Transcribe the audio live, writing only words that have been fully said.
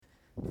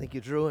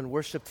Thank you, Drew and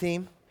worship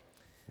team.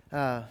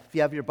 If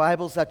you have your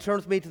Bibles, turn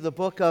with me to the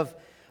book of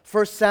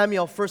 1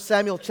 Samuel. 1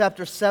 Samuel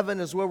chapter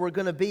 7 is where we're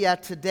going to be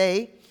at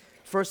today.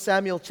 1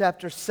 Samuel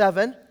chapter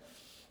 7.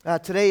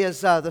 Today is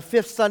the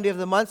fifth Sunday of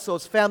the month, so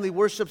it's Family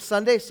Worship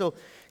Sunday. So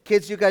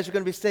kids, you guys are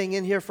going to be staying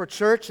in here for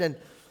church. And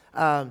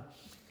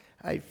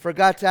I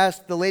forgot to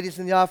ask the ladies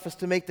in the office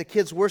to make the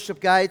kids' worship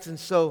guides. And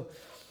so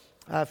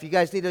if you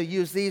guys need to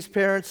use these,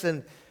 parents,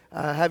 and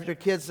have your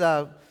kids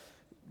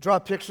draw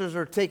pictures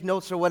or take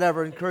notes or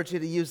whatever, I encourage you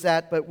to use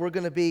that. But we're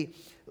going to be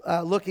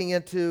looking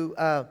into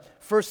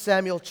 1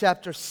 Samuel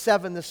chapter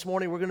 7 this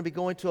morning. We're going to be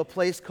going to a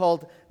place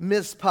called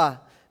Mizpah.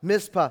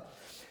 Mizpah.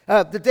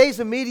 The days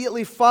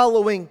immediately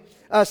following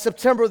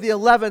September the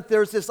 11th,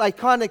 there's this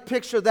iconic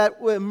picture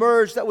that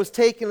emerged that was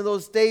taken in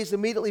those days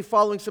immediately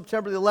following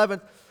September the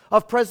 11th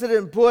of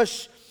President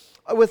Bush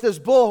with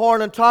his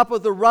bullhorn on top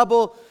of the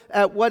rubble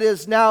at what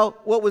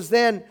was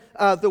then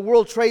the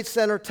World Trade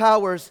Center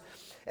towers.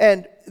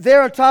 And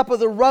there on top of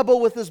the rubble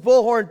with his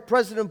bullhorn,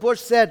 President Bush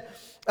said,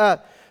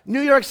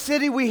 New York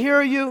City, we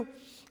hear you.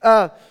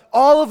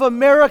 All of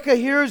America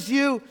hears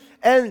you.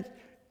 And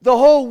the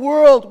whole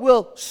world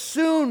will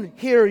soon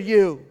hear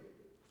you.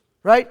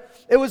 Right?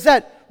 It was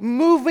that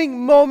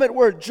moving moment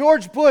where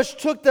George Bush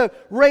took the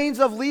reins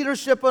of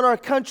leadership in our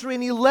country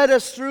and he led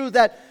us through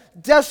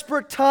that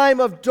desperate time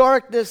of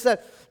darkness,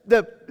 that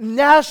the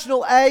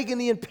national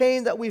agony and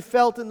pain that we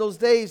felt in those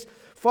days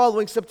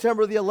following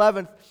September the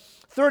 11th.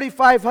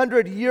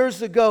 3,500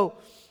 years ago,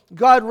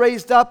 God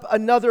raised up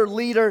another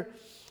leader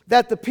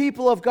that the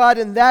people of God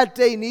in that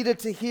day needed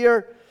to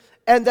hear,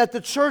 and that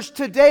the church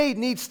today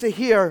needs to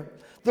hear.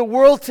 The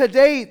world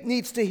today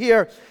needs to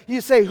hear. You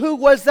say, who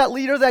was that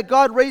leader that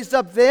God raised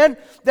up then,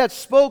 that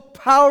spoke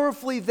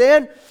powerfully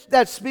then,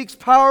 that speaks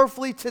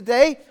powerfully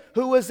today?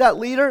 Who was that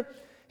leader?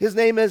 His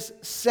name is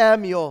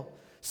Samuel.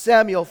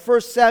 Samuel.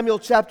 1 Samuel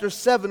chapter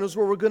 7 is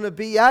where we're going to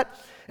be at.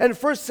 And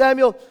 1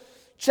 Samuel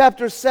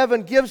chapter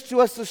 7 gives to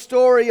us the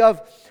story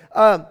of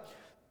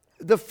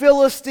the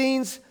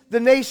Philistines, the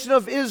nation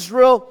of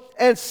Israel,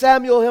 and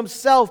Samuel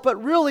himself.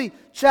 But really,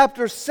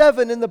 chapter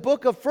 7 in the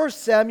book of 1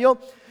 Samuel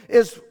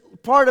is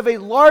part of a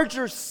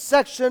larger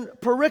section,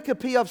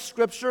 pericope of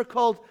Scripture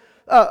called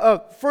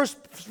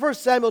 1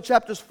 Samuel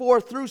chapters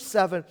 4 through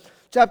 7.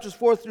 Chapters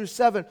 4 through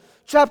 7.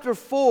 Chapter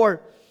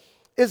 4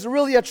 is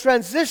really a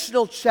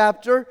transitional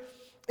chapter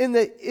in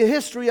the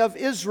history of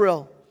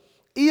Israel.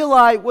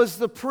 Eli was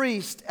the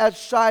priest at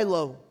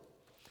Shiloh,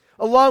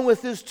 along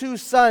with his two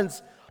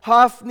sons,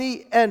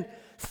 Hophni and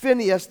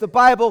Phinehas. The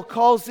Bible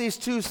calls these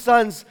two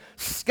sons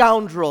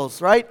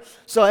scoundrels, right?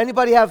 So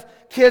anybody have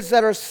kids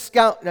that are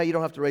scoundrels? No, you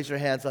don't have to raise your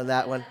hands on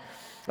that one.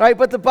 Right?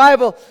 But the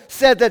Bible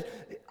said that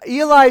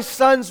Eli's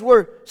sons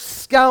were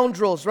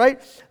scoundrels,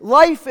 right?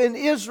 Life in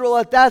Israel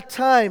at that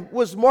time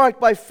was marked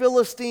by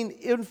Philistine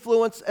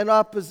influence and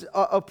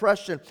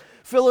oppression.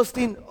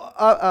 Philistine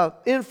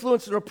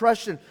influence and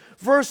oppression.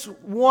 Verse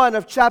 1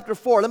 of chapter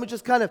 4. Let me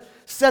just kind of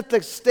set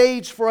the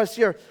stage for us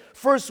here.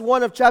 Verse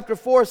 1 of chapter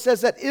 4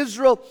 says that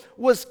Israel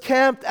was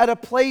camped at a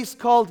place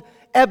called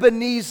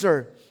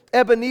Ebenezer.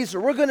 Ebenezer.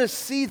 We're going to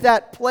see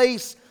that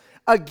place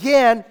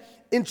again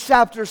in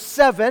chapter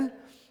 7.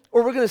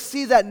 Or we're going to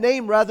see that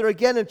name rather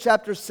again in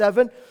chapter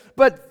 7.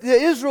 But the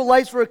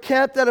Israelites were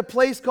camped at a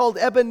place called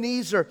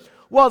Ebenezer,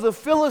 while the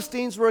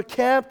Philistines were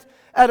camped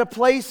at a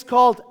place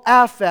called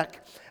Aphek.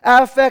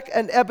 Aphek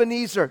and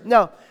Ebenezer.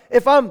 Now,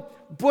 if I'm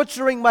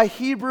butchering my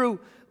Hebrew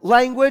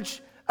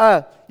language,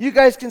 you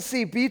guys can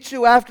see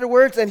Bichu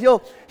afterwards, and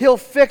he'll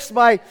fix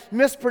my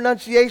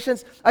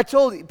mispronunciations. I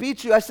told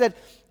Bichu, I said,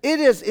 it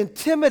is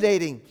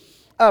intimidating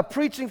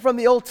preaching from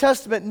the Old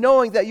Testament,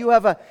 knowing that you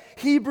have a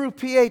Hebrew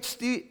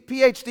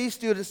PhD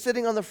student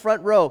sitting on the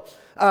front row.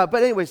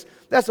 But anyways,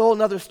 that's a whole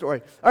other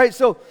story. All right,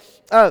 so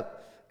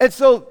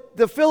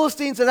the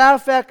Philistines at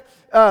Aphek,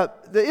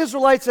 the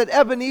Israelites at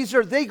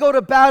Ebenezer, they go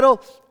to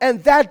battle,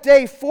 and that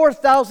day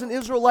 4,000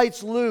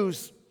 Israelites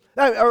lose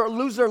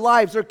their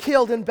lives, they're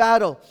killed in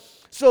battle.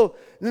 So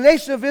the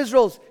nation of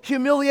Israel's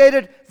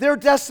humiliated, they're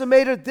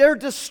decimated, they're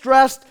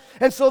distressed,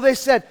 and so they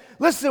said,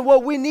 listen,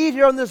 what we need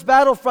here on this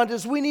battlefront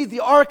is we need the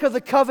Ark of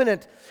the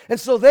Covenant. And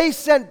so they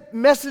sent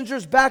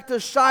messengers back to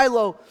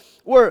Shiloh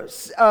where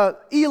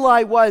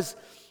Eli was,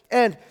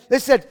 and they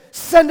said,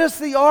 send us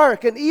the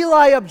Ark. And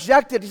Eli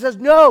objected. He says,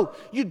 no,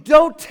 you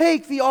don't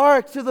take the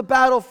Ark to the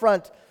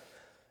battlefront.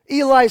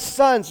 Eli's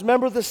sons,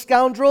 remember the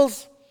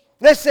scoundrels?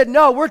 They said,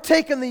 no, we're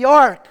taking the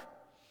Ark.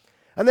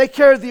 And they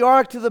carried the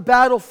Ark to the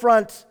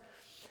battlefront.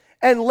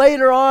 And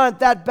later on,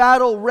 that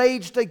battle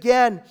raged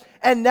again.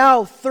 And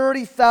now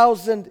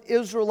 30,000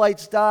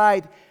 Israelites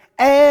died.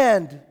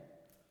 And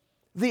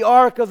the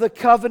Ark of the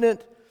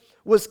Covenant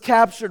was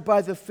captured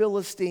by the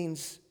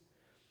Philistines.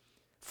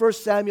 1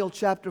 Samuel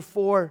chapter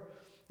 4,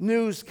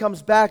 news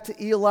comes back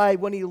to Eli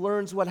when he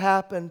learns what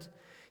happened.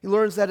 He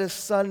learns that his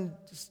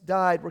sons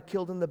died, were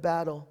killed in the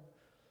battle.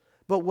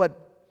 But what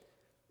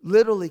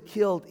literally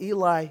killed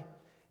Eli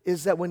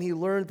is that when he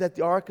learned that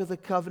the Ark of the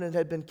Covenant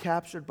had been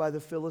captured by the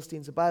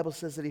Philistines, the Bible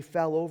says that he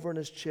fell over in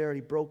his chair,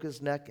 he broke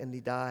his neck, and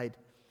he died.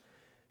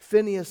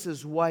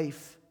 Phinehas'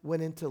 wife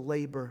went into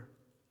labor,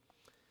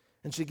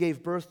 and she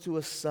gave birth to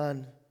a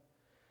son,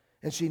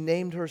 and she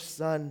named her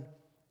son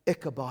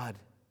Ichabod.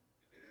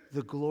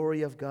 The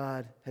glory of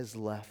God has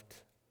left.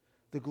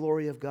 The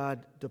glory of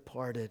God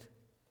departed.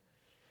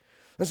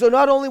 And so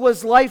not only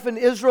was life in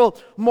Israel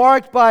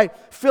marked by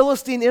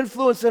Philistine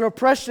influence and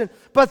oppression,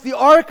 but the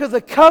Ark of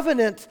the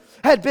Covenant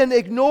had been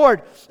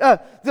ignored.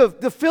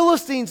 The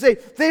Philistines,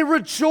 they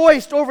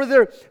rejoiced over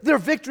their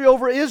victory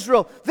over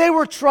Israel. They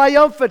were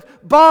triumphant.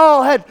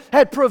 Baal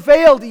had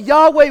prevailed.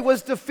 Yahweh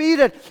was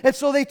defeated. And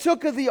so they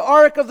took the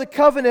Ark of the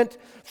Covenant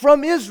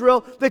from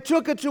Israel. They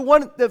took it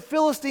to the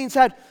Philistines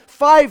had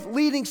 5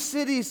 leading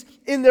cities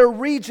in their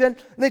region.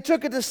 And they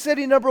took it to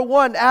city number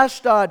 1,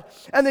 Ashdod.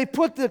 And they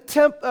put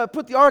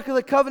the Ark of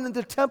the Covenant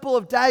in the temple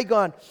of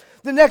Dagon.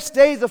 The next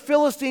day, the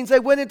Philistines, they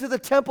went into the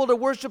temple to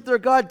worship their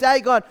god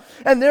Dagon.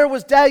 And there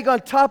was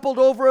Dagon toppled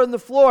over on the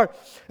floor.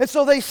 And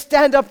so they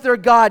stand up their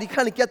god. You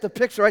kind of get the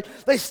picture, right?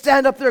 They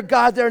stand up their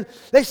god there and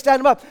they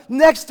stand him up.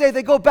 Next day,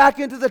 they go back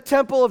into the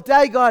temple of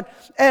Dagon.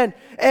 And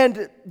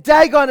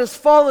Dagon has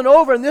fallen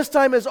over. And this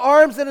time, his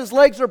arms and his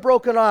legs are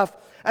broken off.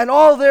 And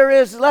all there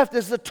is left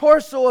is the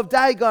torso of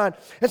Dagon.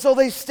 And so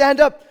they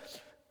stand up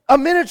a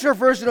miniature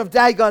version of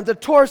Dagon, the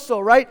torso,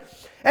 right?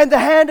 And the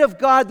hand of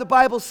God, the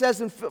Bible says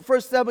in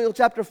 1 Samuel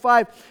chapter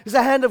 5, is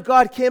the hand of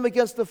God came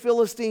against the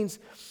Philistines.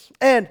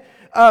 And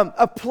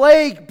a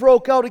plague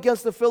broke out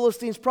against the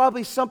Philistines,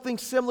 probably something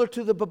similar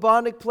to the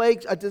bubonic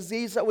plague, a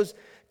disease that was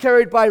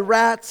carried by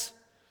rats.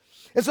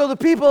 And so the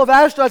people of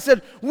Ashdod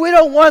said, we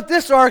don't want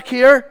this ark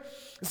here.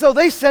 So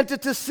they sent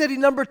it to city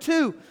number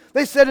 2.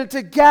 They sent it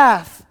to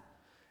Gath.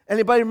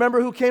 Anybody remember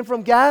who came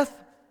from Gath?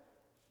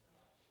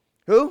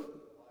 Who?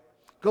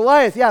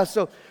 Goliath, yeah.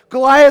 So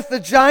Goliath the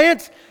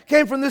giant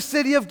came from the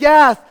city of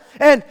Gath.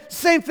 And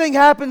same thing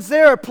happens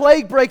there. A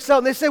plague breaks out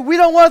and they say, we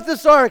don't want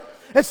this ark.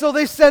 And so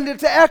they send it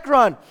to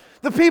Ekron.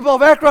 The people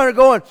of Ekron are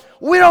going,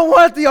 we don't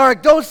want the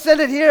ark. Don't send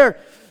it here.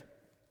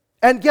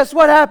 And guess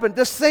what happened?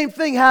 The same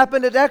thing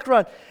happened at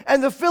Ekron.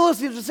 And the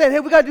Philistines were saying, hey,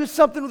 we got to do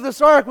something with this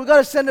ark. We got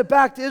to send it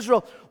back to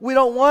Israel. We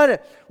don't want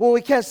it. Well,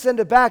 we can't send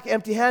it back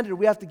empty-handed.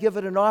 We have to give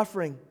it an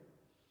offering.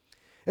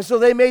 And so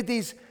they made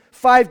these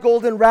 5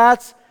 golden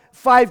rats,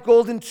 5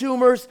 golden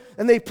tumors,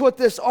 and they put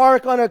this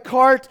ark on a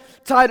cart,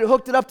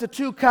 hooked it up to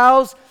 2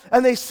 cows,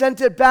 and they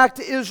sent it back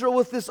to Israel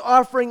with this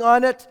offering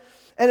on it,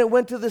 and it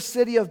went to the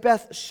city of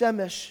Beth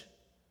Shemesh.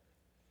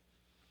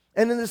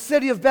 And in the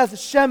city of Beth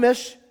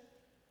Shemesh,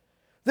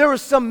 there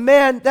was some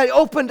men that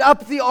opened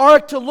up the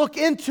ark to look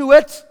into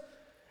it,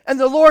 and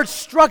the Lord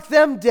struck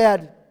them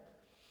dead.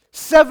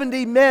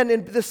 70 men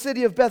in the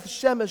city of Beth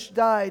Shemesh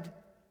died.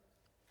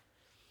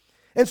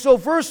 And so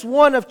verse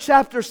 1 of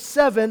chapter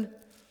 7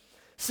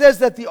 says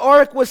that the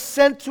ark was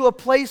sent to a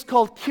place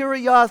called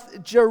Kiriath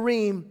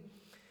Jearim.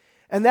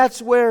 And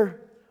that's where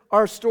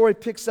our story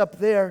picks up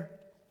there.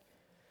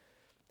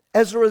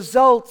 As a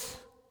result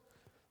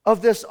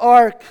of this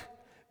ark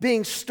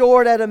being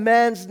stored at a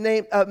man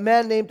named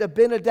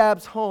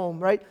Abinadab's home,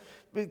 right?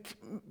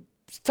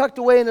 It's tucked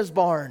away in his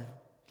barn.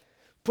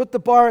 Put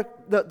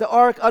the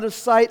ark out of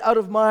sight, out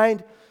of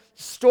mind,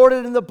 stored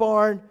it in the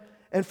barn,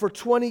 and for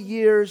 20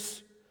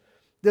 years,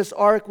 this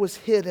ark was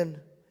hidden.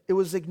 It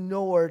was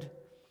ignored.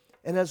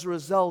 And as a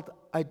result,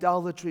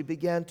 idolatry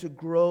began to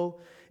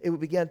grow. It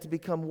began to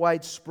become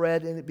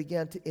widespread, and it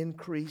began to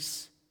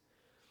increase.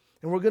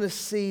 And we're going to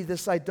see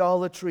this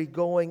idolatry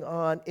going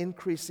on,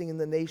 increasing in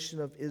the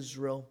nation of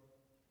Israel.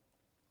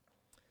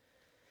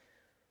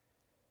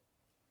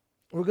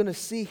 We're going to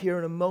see here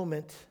in a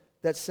moment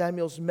that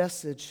Samuel's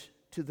message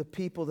to the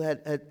people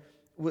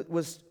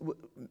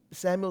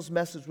Samuel's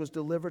message was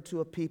delivered to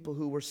a people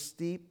who were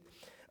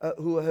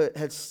who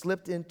had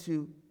slipped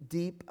into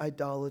deep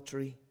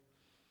idolatry.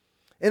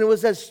 And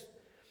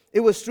it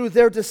was through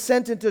their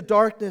descent into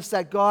darkness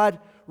that God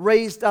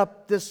raised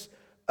up this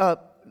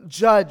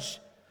judge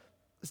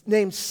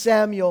named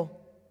Samuel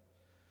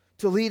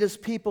to lead his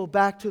people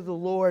back to the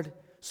Lord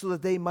so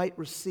that they might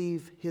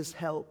receive his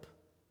help.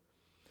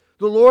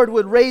 The Lord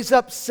would raise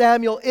up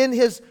Samuel in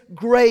his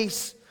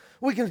grace.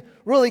 We can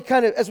really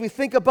kind of, as we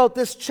think about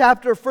this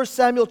chapter, 1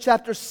 Samuel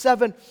chapter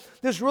 7,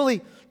 there's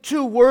really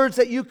 2 words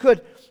that you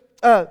could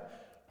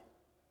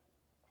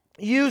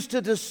use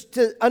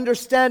to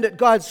understand it: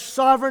 God's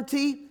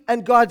sovereignty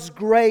and God's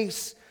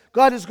grace.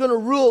 God is going to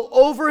rule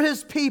over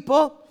his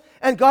people,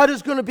 and God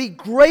is going to be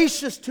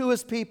gracious to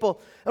his people.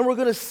 And we're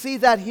going to see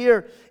that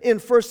here in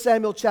 1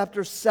 Samuel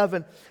chapter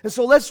 7. And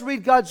so let's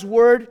read God's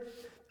word.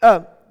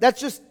 That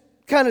just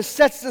kind of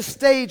sets the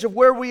stage of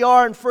where we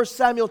are in 1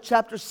 Samuel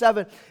chapter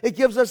 7. It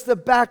gives us the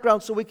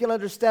background so we can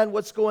understand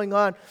what's going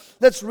on.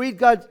 Let's read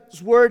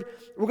God's word.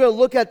 We're going to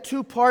look at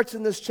 2 parts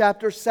in this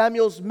chapter: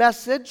 Samuel's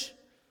message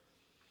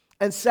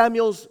and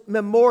Samuel's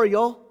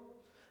memorial.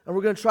 And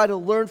we're going to try to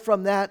learn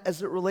from that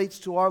as it relates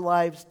to our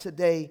lives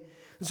today.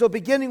 And so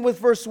beginning with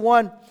verse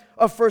 1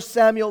 of 1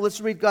 Samuel,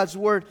 let's read God's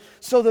word.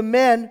 So the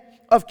men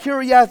of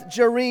Kiriath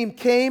Jearim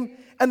came,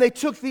 and they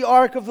took the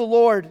ark of the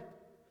Lord,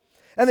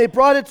 and they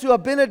brought it to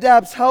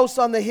Abinadab's house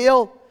on the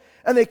hill,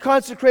 And they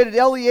consecrated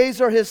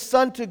Eleazar his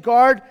son to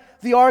guard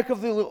the ark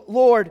of the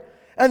Lord.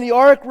 And the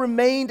ark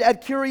remained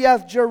at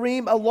Kiriath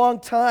Jearim a long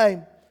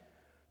time,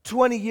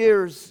 20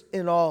 years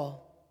in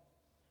all.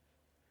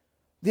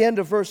 The end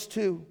of verse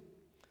 2.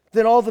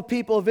 Then all the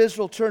people of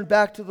Israel turned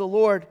back to the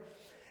Lord.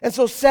 And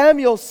so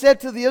Samuel said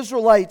to the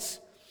Israelites,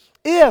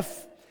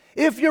 If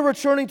you're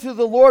returning to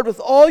the Lord with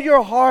all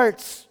your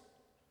hearts,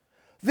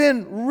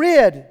 then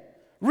rid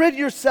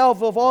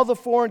yourself of all the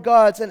foreign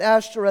gods and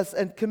Ashtaroths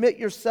and commit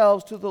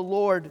yourselves to the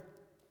Lord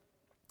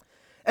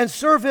and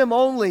serve Him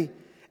only,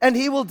 and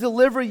He will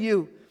deliver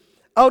you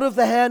out of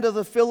the hand of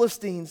the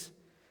Philistines.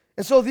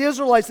 And so the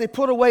Israelites, they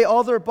put away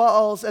all their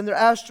Baals and their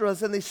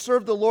Ashtaroths, and they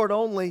served the Lord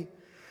only.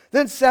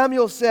 Then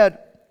Samuel said,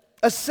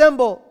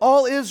 Assemble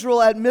all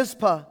Israel at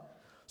Mizpah.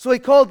 So he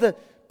called the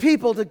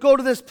people to go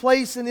to this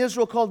place in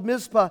Israel called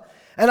Mizpah,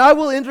 and I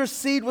will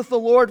intercede with the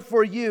Lord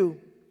for you.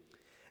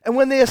 And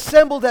when they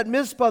assembled at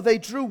Mizpah, they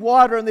drew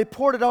water and they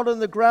poured it out on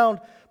the ground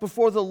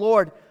before the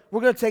Lord.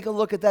 We're going to take a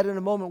look at that in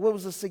a moment. What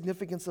was the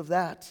significance of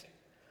that?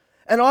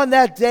 And on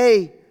that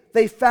day,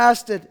 they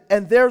fasted,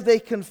 and there they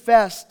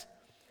confessed,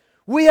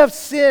 We have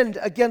sinned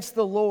against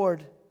the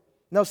Lord.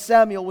 Now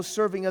Samuel was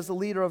serving as the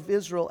leader of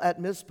Israel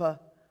at Mizpah.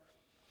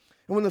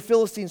 And when the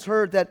Philistines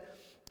heard that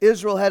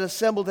Israel had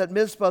assembled at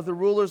Mizpah, the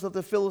rulers of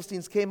the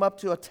Philistines came up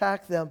to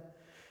attack them.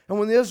 And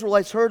when the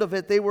Israelites heard of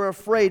it, they were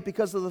afraid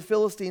because of the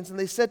Philistines. And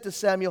they said to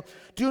Samuel,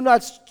 Do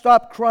not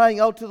stop crying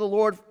out to the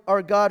Lord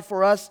our God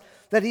for us,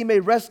 that He may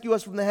rescue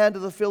us from the hand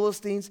of the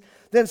Philistines.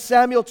 Then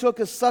Samuel took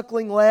a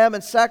suckling lamb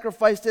and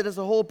sacrificed it as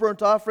a whole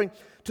burnt offering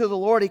to the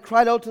Lord. He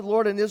cried out to the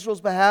Lord in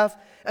Israel's behalf,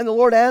 and the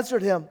Lord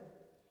answered him.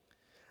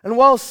 And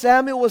while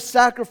Samuel was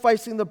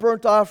sacrificing the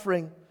burnt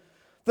offering,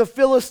 the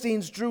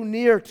Philistines drew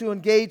near to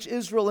engage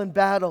Israel in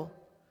battle.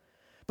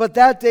 But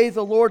that day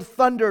the Lord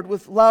thundered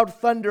with loud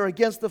thunder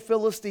against the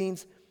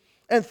Philistines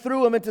and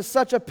threw them into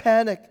such a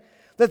panic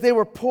that they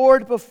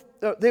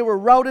were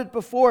routed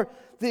before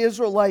the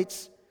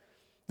Israelites.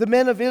 The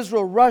men of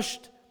Israel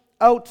rushed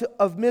out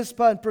of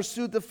Mizpah and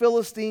pursued the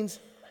Philistines,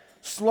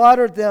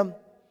 slaughtered them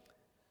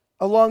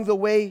along the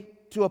way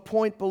to a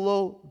point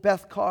below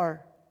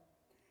Beth-kar.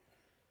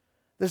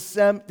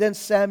 Then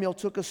Samuel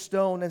took a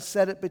stone and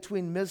set it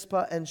between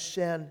Mizpah and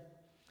Shen,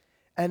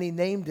 and he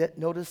named it,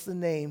 notice the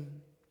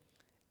name,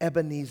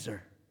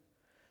 Ebenezer,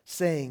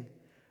 saying,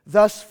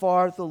 Thus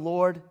far the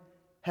Lord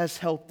has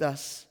helped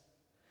us.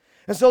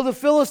 And so the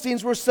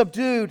Philistines were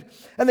subdued,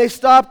 and they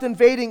stopped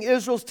invading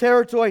Israel's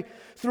territory.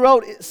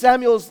 Throughout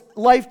Samuel's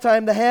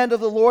lifetime, the hand of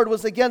the Lord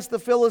was against the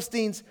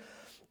Philistines.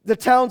 The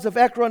towns of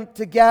Ekron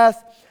to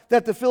Gath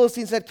that the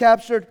Philistines had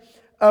captured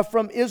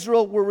from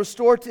Israel were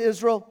restored to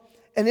Israel,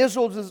 and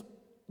Israel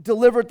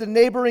delivered the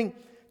neighboring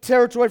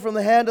territory from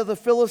the hand of the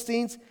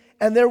Philistines,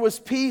 and there was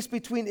peace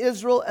between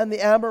Israel and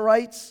the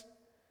Amorites.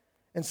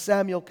 And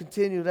Samuel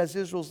continued as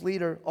Israel's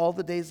leader all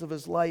the days of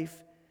his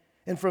life.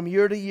 And from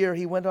year to year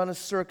he went on a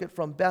circuit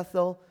from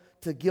Bethel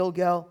to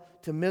Gilgal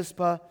to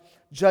Mizpah,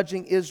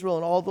 judging Israel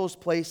in all those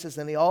places.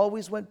 And he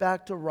always went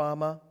back to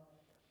Ramah,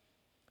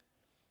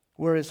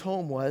 where his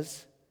home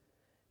was.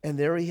 And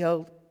there he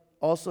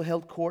also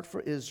held court for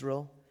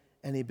Israel,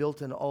 and he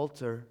built an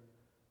altar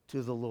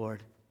to the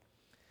Lord.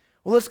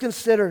 Well, let's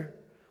consider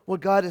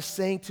what God is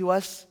saying to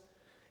us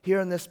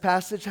here in this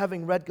passage.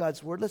 Having read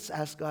God's word, let's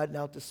ask God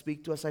now to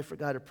speak to us. I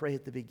forgot to pray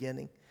at the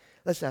beginning.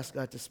 Let's ask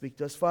God to speak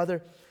to us.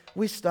 Father,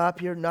 we stop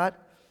here not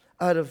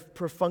out of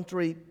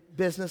perfunctory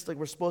business, like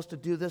we're supposed to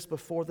do this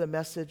before the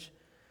message.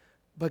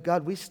 But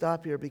God, we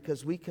stop here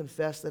because we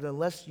confess that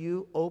unless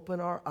you open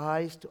our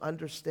eyes to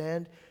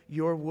understand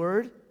your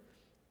word,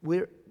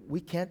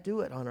 we can't do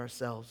it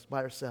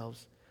by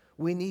ourselves.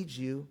 We need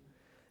you.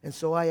 And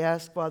so I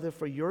ask, Father,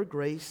 for your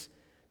grace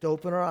to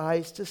open our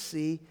eyes to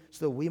see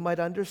so that we might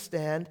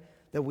understand,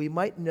 that we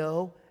might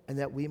know, and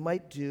that we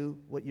might do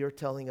what you're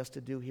telling us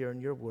to do here in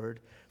your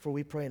word. For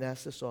we pray and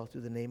ask this all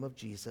through the name of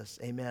Jesus.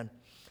 Amen.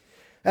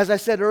 As I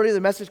said earlier,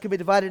 the message can be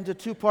divided into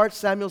two parts: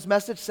 Samuel's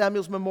message,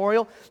 Samuel's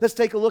memorial. Let's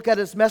take a look at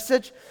his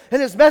message.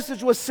 And his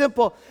message was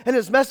simple, and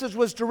his message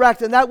was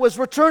direct, and that was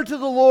return to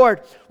the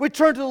Lord.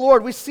 Return to the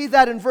Lord. We see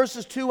that in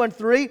verses 2 and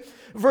 3.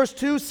 Verse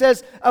 2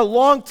 says, a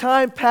long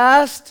time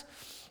passed,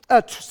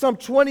 some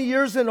 20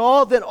 years in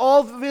all, then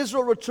all of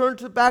Israel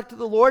returned back to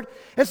the Lord.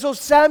 And so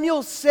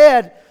Samuel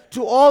said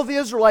to all the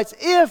Israelites,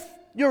 if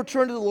you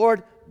return to the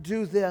Lord,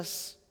 do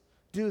this.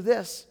 Do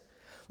this.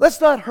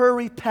 Let's not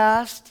hurry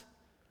past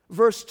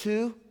verse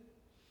 2.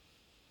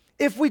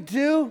 If we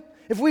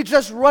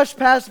just rush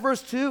past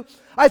verse 2,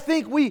 I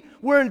think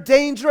we're in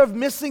danger of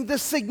missing the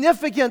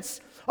significance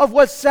of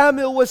what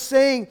Samuel was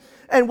saying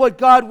and what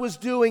God was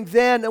doing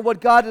then and what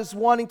God is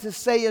wanting to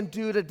say and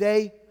do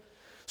today.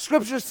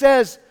 Scripture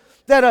says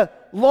that a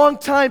long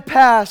time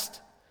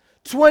passed,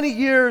 20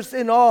 years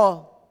in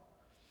all.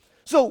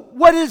 So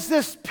what is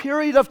this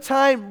period of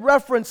time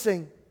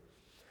referencing?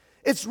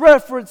 It's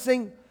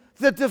referencing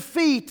the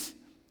defeat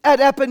at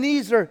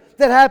Ebenezer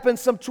that happened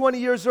some 20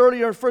 years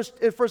earlier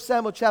in 1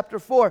 Samuel chapter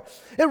 4.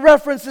 It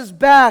references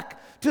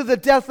back to the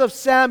death of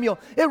Samuel.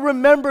 It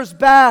remembers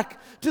back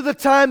to the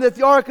time that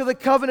the Ark of the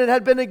Covenant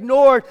had been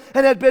ignored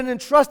and had been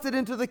entrusted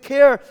into the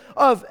care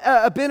of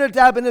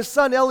Abinadab and his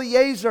son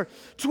Eleazar.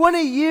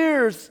 20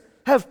 years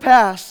have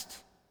passed.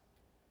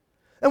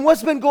 And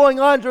what's been going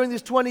on during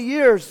these 20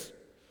 years?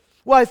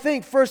 Well, I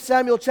think 1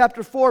 Samuel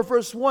chapter 4,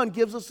 verse 1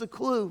 gives us a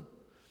clue.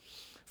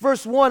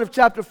 Verse 1 of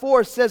chapter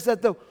 4 says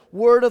that the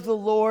word of the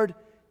Lord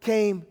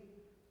came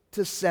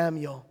to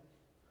Samuel.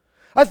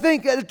 I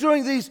think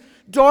during these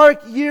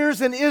dark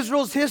years in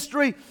Israel's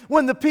history,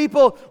 when the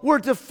people were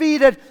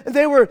defeated and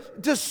they were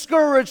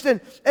discouraged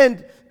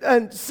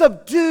and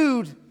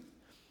subdued,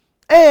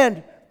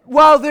 and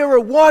while they were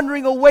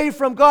wandering away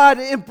from God,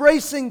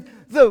 embracing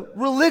the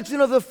religion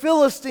of the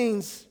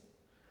Philistines,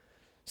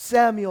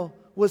 Samuel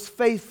was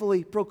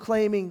faithfully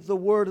proclaiming the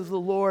word of the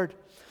Lord.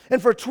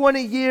 And for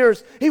 20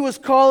 years, he was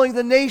calling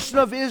the nation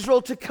of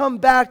Israel to come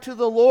back to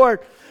the Lord.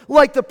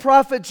 Like the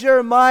prophet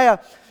Jeremiah,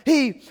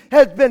 he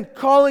had been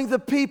calling the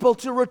people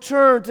to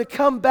return, to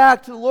come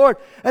back to the Lord.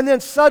 And then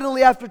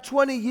suddenly, after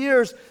 20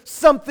 years,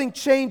 something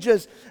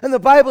changes. And the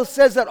Bible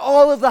says that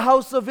all of the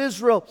house of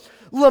Israel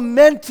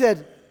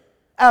lamented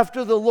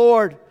after the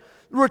Lord,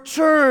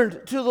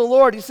 returned to the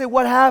Lord. You say,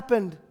 what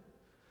happened?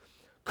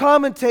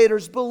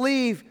 Commentators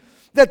believe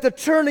that the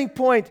turning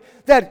point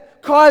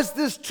that caused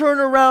this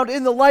turnaround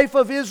in the life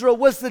of Israel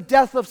was the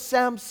death of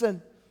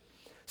Samson.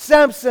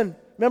 Samson,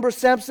 remember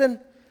Samson?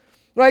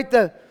 Right?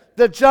 The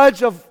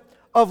judge of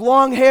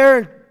long hair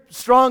and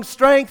strong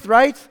strength,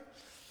 right?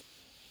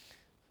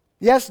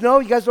 Yes, no?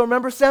 You guys don't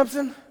remember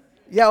Samson?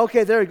 Yeah,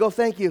 okay, there you go.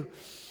 Thank you.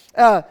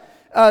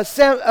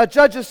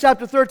 Judges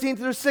chapter 13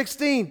 through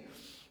 16.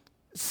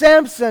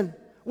 Samson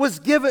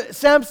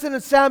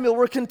and Samuel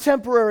were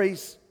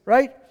contemporaries,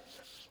 right?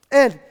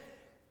 And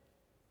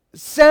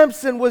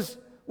Samson was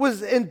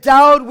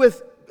endowed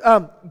with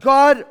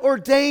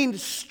God-ordained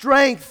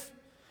strength.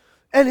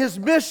 And his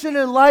mission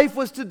in life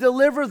was to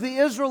deliver the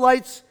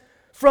Israelites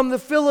from the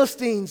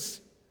Philistines.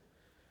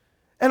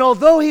 And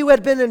although he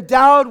had been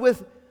endowed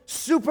with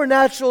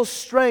supernatural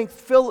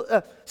strength,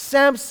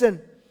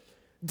 Samson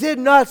did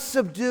not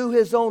subdue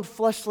his own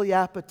fleshly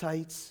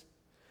appetites.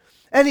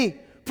 And he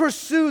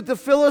pursued the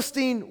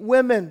Philistine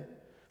women,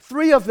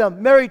 3 of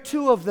them, married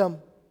 2 of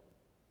them.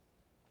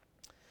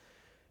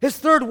 His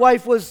third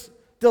wife was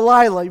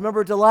Delilah. You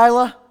remember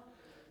Delilah?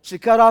 She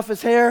cut off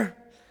his hair.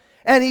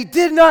 And he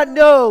did not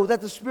know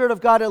that the Spirit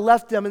of God had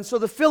left him. And so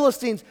the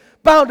Philistines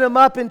bound him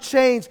up in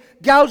chains,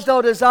 gouged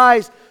out his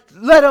eyes,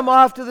 led him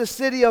off to the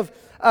city of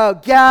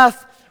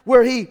Gath,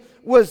 where he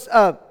was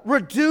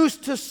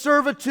reduced to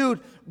servitude,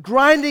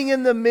 grinding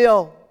in the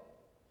mill.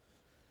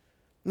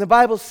 And the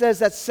Bible says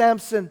that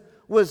Samson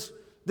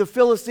the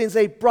Philistines,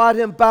 they brought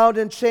him bound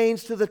in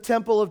chains to the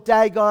temple of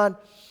Dagon.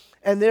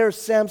 And there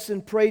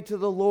Samson prayed to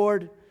the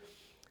Lord,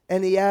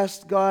 and he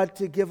asked God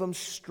to give him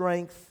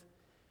strength.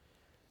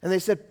 And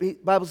the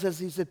Bible says,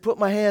 he said, put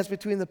my hands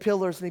between the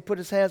pillars. And he put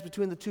his hands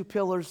between the 2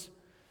 pillars,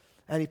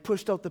 and he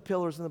pushed out the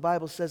pillars. And the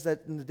Bible says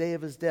that in the day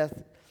of his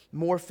death,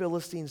 more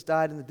Philistines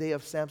died in the day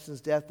of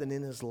Samson's death than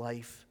in his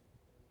life.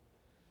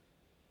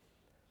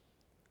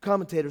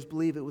 Commentators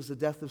believe it was the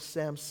death of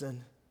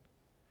Samson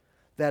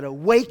that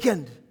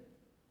awakened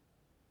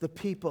the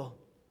people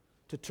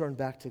to turn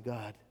back to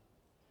God.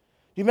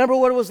 Do you remember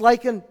what it was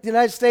like in the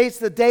United States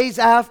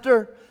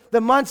the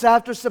months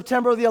after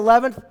September the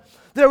 11th?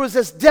 There was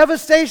this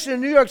devastation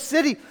in New York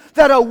City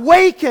that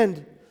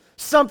awakened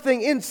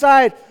something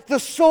inside the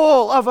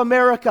soul of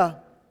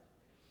America.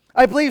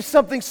 I believe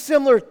something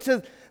similar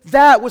to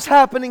that was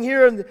happening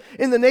here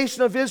in the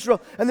nation of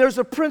Israel. And there's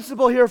a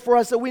principle here for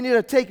us that we need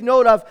to take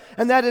note of,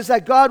 and that is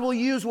that God will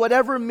use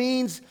whatever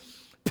means,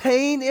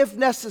 pain if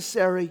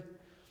necessary,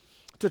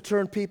 to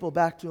turn people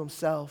back to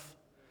Himself.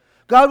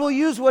 God will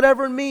use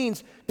whatever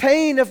means,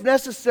 pain if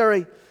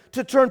necessary,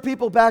 to turn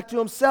people back to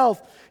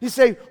Himself. You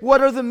say,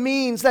 what are the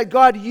means that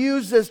God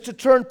uses to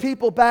turn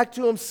people back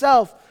to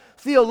Himself?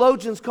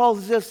 Theologians call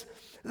this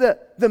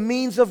the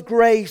means of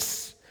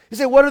grace. You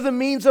say, what are the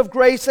means of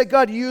grace that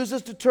God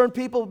uses to turn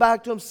people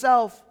back to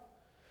Himself?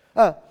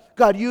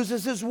 God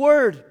uses His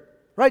Word,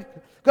 right?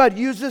 God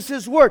uses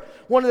His Word.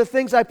 One of the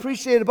things I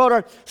appreciate about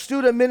our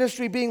student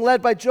ministry being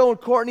led by Joe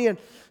and Courtney and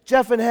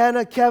Jeff and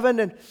Hannah, Kevin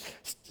and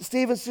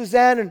Steve and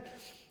Suzanne, and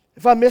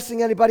if I'm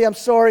missing anybody, I'm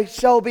sorry,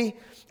 Shelby,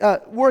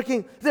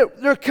 working,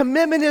 their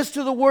commitment is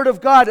to the Word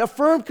of God, a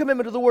firm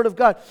commitment to the Word of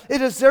God.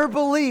 It is their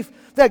belief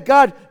that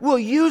God will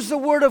use the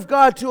Word of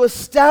God to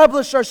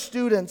establish our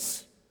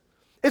students.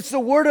 It's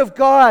the Word of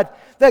God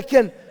that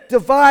can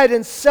divide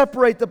and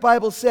separate, the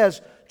Bible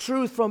says,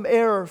 truth from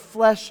error,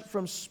 flesh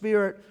from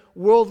spirit,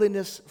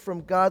 worldliness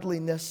from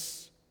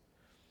godliness.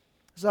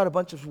 It's not a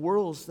bunch of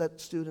worlds that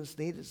students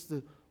need. It's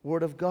the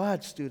Word of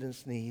God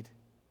students need.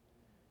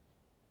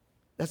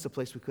 That's the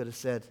place we could have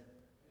said.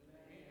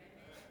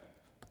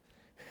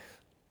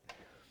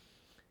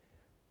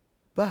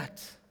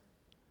 But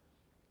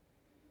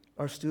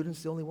are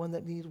students the only one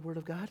that need the Word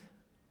of God?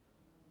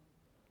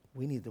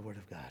 We need the Word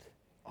of God.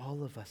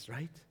 All of us,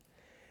 right?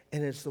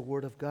 And it's the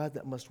Word of God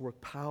that must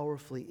work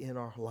powerfully in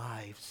our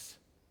lives.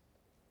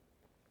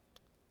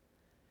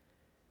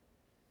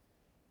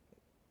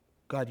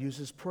 God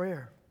uses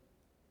prayer.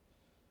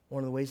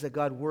 One of the ways that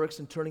God works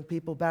in turning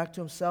people back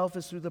to Himself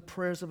is through the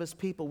prayers of His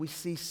people. We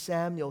see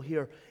Samuel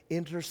here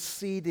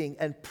interceding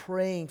and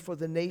praying for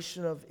the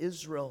nation of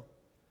Israel.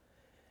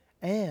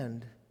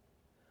 And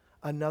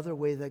another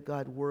way that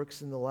God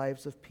works in the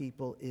lives of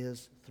people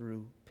is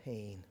through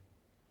pain.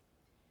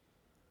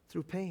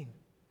 Through pain.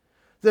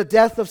 The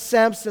death of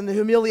Samson, the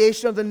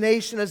humiliation of the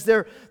nation as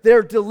their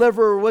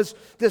deliverer was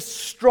this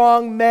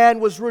strong man,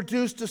 was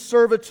reduced to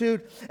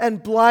servitude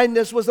and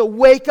blindness, was a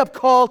wake-up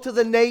call to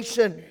the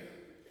nation.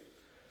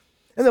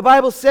 And the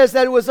Bible says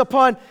that it was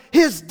upon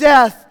his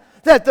death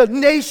that the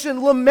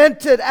nation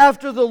lamented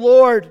after the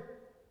Lord.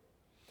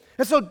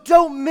 And so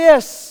don't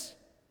miss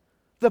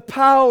the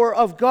power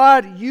of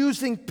God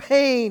using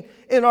pain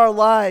in our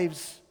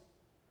lives.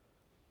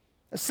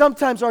 And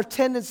sometimes our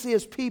tendency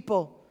as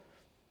people,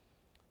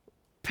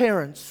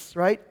 parents,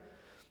 right?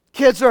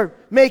 Kids are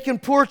making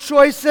poor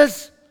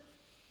choices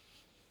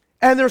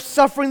and they're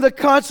suffering the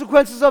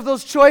consequences of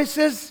those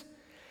choices.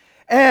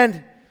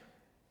 And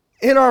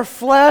in our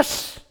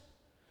flesh,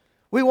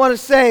 we want to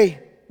say,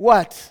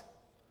 what?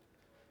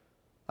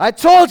 I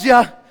told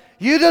you,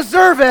 you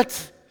deserve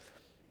it.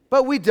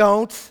 But we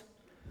don't.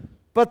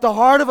 But the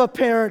heart of a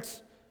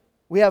parent,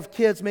 we have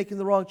kids making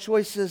the wrong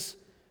choices.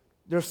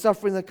 They're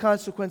suffering the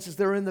consequences.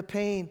 They're in the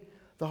pain.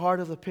 The heart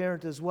of the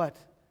parent is what?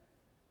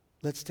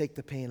 Let's take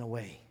the pain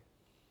away.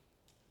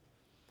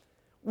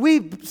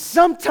 We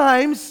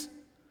sometimes,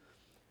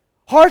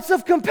 hearts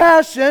of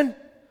compassion,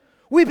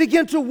 we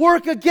begin to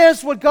work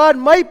against what God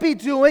might be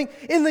doing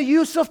in the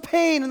use of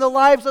pain in the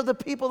lives of the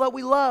people that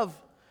we love.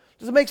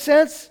 Does it make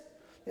sense?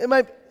 Am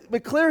I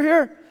clear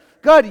here?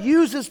 God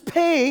uses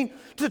pain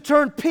to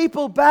turn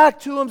people back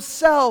to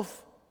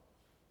Himself.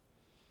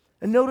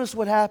 And notice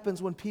what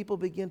happens when people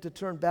begin to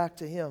turn back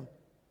to Him.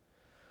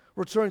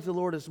 Returning to the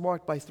Lord is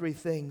marked by three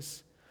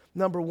things.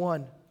 Number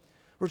one,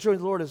 returning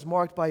to the Lord is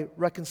marked by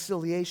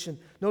reconciliation.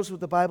 Notice what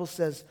the Bible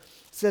says.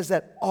 It says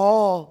that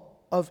all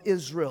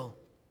Israel,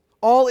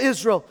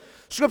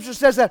 Scripture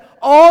says that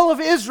all of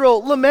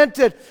Israel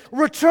lamented.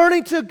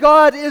 Returning to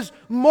God is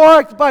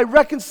marked by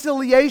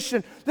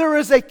reconciliation. There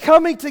is a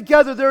coming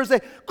together. There is a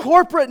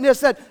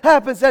corporateness that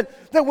happens. That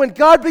when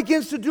God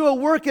begins to do a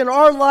work in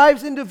our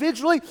lives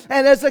individually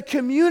and as a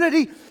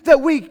community,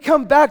 that we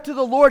come back to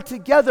the Lord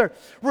together.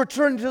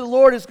 Returning to the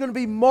Lord is going to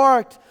be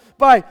marked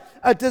by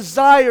a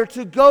desire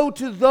to go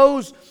to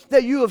those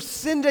that you have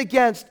sinned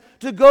against,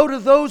 to go to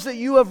those that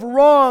you have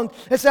wronged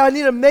and say, I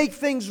need to make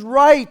things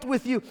right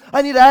with you.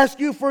 I need to ask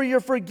you for your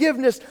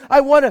forgiveness.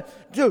 I want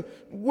to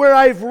where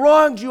I've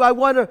wronged you, I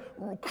want to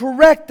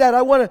correct that.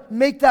 I want to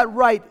make that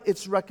right.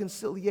 It's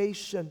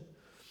reconciliation.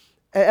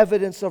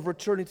 Evidence of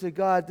returning to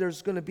God,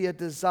 there's going to be a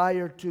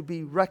desire to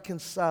be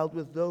reconciled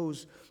with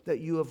those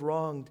that you have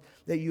wronged,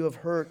 that you have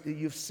hurt, that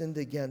you've sinned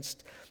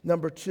against.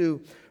 Number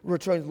two,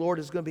 returning to the Lord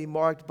is going to be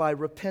marked by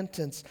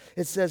repentance.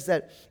 It says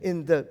that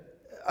in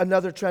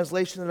another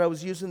translation that I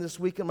was using this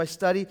week in my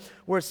study,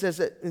 where it says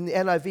that in the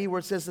NIV, where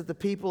it says that the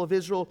people of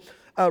Israel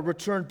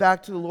returned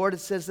back to the Lord,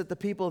 it says that the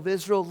people of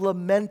Israel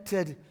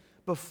lamented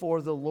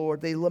before the Lord.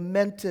 They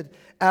lamented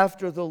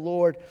after the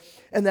Lord.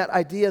 And that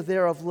idea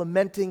there of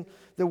lamenting,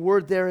 the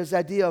word there is the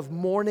idea of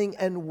mourning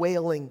and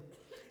wailing.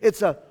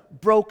 It's a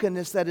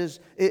brokenness that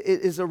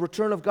is a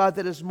return of God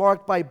that is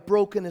marked by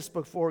brokenness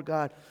before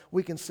God.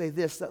 We can say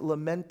this, that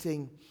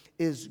lamenting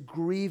is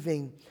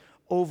grieving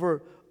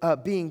over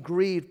being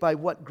grieved by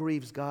what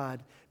grieves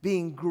God.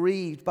 Being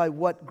grieved by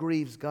what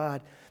grieves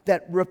God.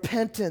 That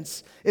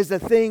repentance is the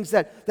things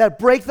that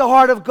break the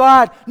heart of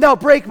God. Now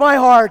break my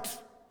heart.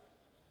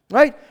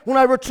 Right? When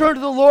I return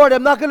to the Lord,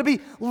 I'm not going to be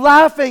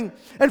laughing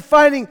and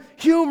finding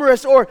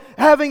humorous or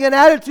having an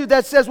attitude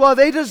that says, well,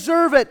 they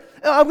deserve it.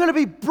 I'm going to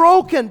be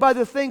broken by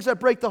the things that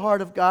break the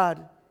heart of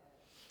God.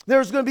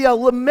 There's going to be a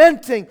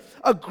lamenting,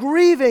 a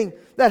grieving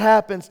that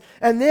happens.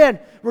 And then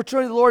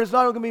returning to the Lord is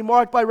not only going to be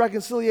marked by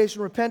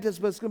reconciliation, repentance,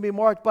 but it's going to be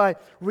marked by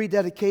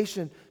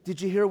rededication.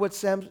 Did you hear what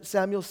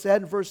Samuel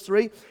said in verse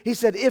 3? He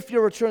said, if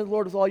you're returning to the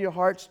Lord with all your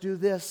hearts, do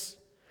this.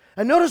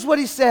 And notice what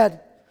he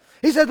said.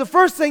 He said the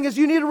first thing is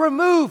you need to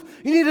remove,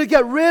 you need to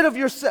get rid of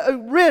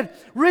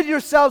rid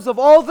yourselves of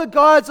all the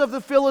gods of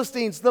the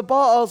Philistines, the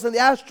Baals and the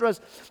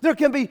Ashtaroths. There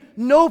can be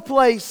no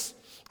place,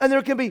 and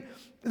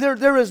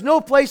there is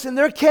no place, and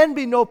there can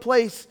be no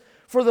place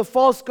for the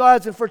false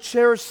gods and for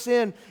cherished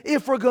sin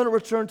if we're going to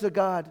return to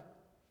God.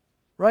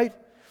 Right?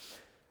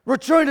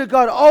 Returning to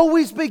God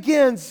always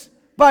begins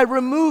by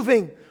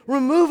removing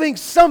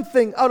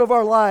something out of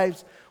our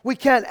lives. We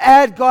can't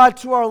add God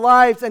to our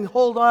lives and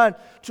hold on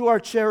to our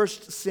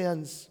cherished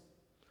sins.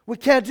 We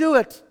can't do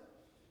it.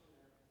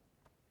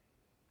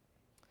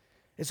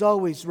 It's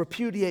always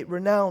repudiate,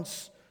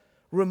 renounce,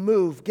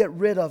 remove, get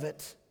rid of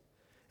it.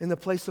 In the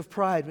place of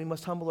pride, we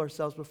must humble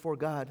ourselves before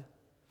God.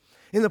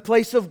 In the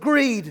place of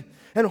greed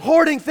and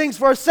hoarding things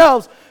for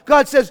ourselves,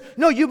 God says,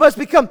 no, you must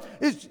become...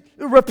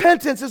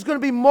 Repentance is going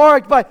to be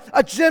marked by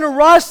a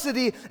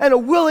generosity and a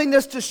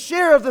willingness to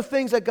share of the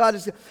things that God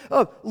has.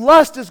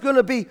 Lust is going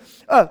to be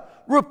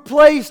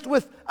replaced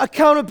with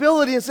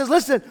accountability and says,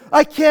 listen,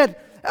 I can't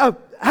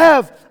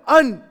have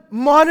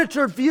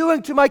unmonitored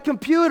viewing to my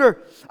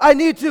computer. I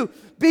need to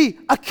be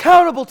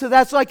accountable to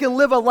that so I can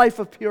live a life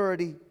of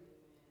purity.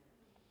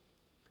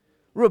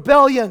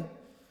 Rebellion.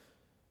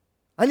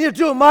 I need to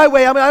do it my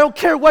way. I don't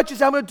care what you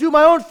say. I'm going to do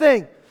my own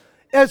thing.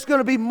 And it's going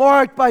to be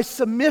marked by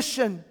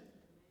submission.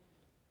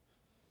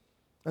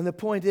 And the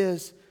point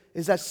is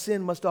that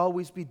sin must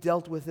always be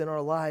dealt with in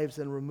our lives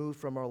and removed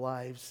from our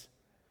lives.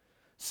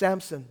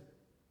 Samson,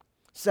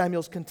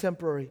 Samuel's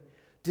contemporary,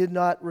 did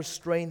not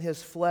restrain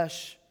his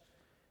flesh.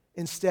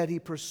 Instead, he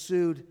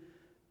pursued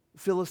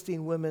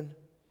Philistine women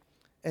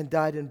and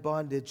died in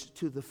bondage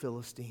to the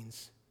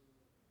Philistines.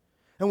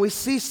 And we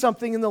see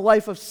something in the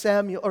life of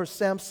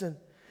Samson,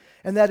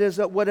 and that is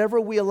that whatever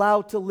we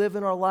allow to live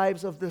in our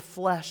lives of the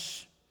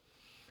flesh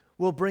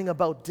will bring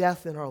about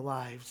death in our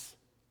lives.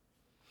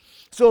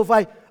 So if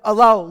I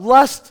allow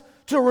lust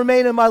to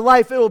remain in my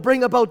life, it will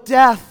bring about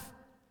death.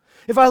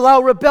 If I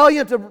allow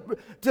rebellion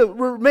to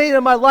remain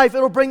in my life,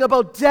 it will bring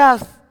about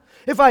death.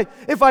 If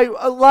I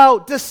allow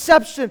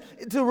deception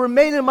to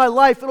remain in my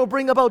life, it will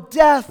bring about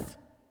death.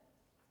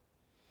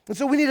 And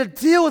so we need to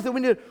deal with it.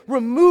 We need to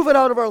remove it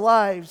out of our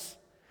lives.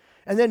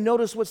 And then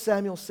notice what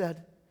Samuel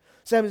said.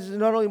 Samuel says,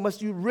 not only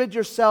must you rid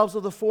yourselves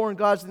of the foreign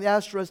gods and the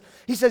Ashtaroths,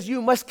 he says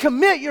you must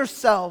commit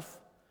yourself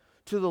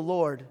to the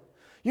Lord.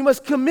 You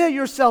must commit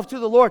yourself to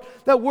the Lord.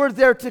 That word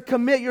there, to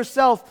commit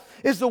yourself,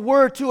 is the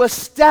word to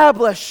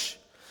establish,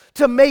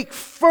 to make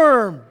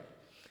firm.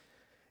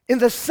 In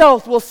the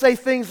South, we'll say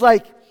things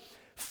like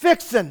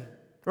fixin',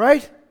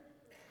 right?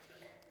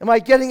 Am I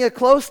getting it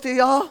close to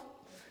y'all?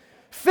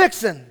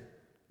 Fixin'.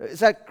 Is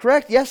that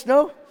correct? Yes,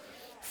 no?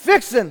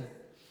 Fixin'.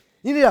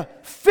 You need to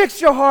fix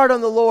your heart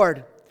on the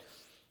Lord.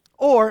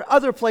 Or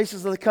other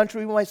places of the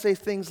country, we might say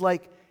things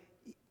like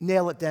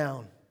nail it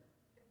down.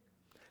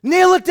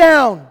 Nail it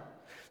down.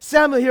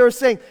 Samuel here is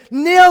saying,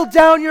 nail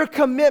down your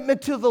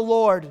commitment to the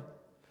Lord.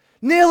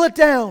 Nail it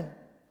down.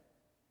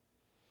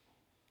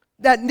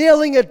 That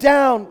nailing it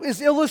down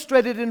is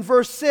illustrated in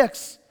verse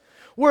 6,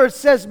 where it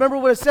says, remember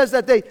what it says,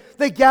 that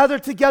they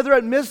gathered together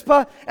at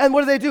Mizpah, and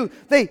what do?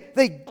 They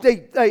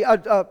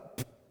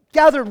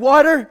gathered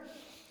water,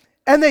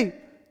 and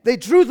they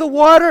drew the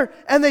water,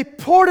 and they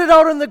poured it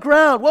out on the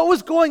ground. What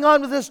was going on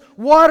with this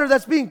water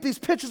these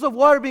pitchers of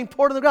water being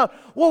poured on the ground?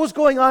 What was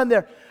going on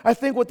there? I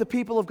think what the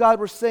people of God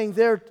were saying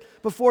there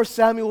before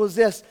Samuel was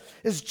this,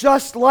 is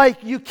just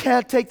like you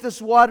can't take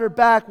this water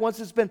back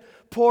once it's been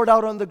poured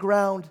out on the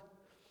ground.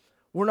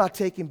 We're not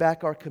taking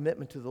back our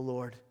commitment to the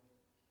Lord.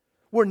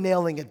 We're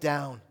nailing it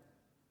down.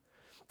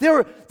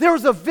 There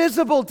was a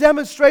visible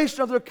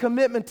demonstration of their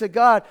commitment to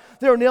God.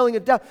 They were nailing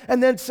it down.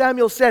 And then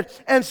Samuel said,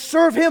 and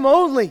serve him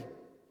only.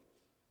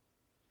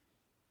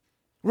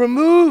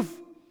 Remove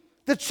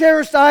the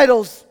cherished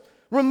idols.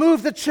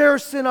 Remove the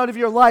cherished sin out of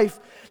your life.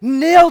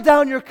 Nail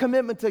down your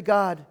commitment to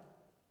God.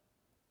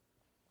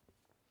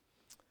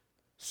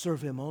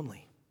 Serve him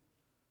only.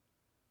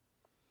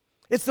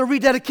 It's the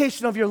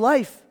rededication of your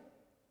life.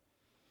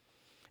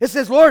 It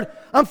says, Lord,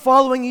 I'm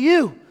following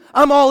you.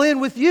 I'm all in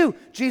with you.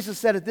 Jesus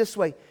said it this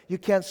way. You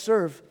can't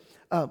serve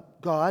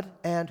God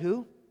and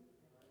who?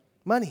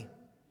 Money.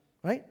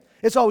 Right?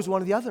 It's always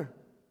one or the other.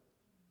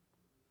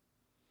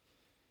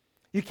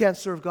 You can't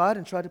serve God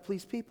and try to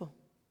please people.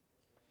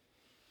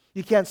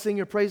 You can't sing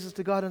your praises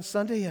to God on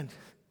Sunday and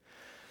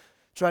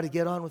try to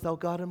get on without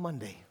God on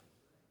Monday.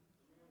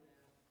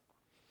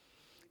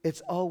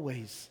 It's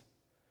always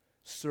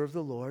serve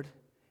the Lord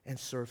and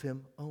serve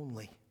him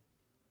only.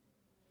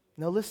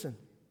 Now listen,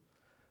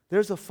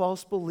 there's a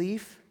false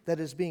belief that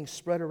is being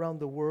spread around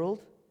the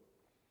world.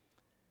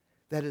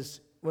 That is,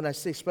 when I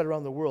say spread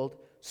around the world,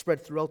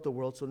 spread throughout the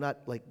world, so not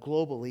like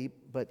globally,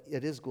 but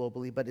it is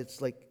globally, but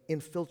it's like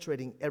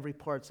infiltrating every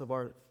parts of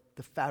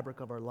the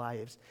fabric of our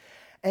lives.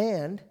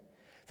 And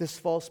this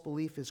false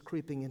belief is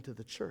creeping into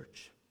the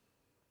church.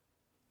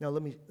 Now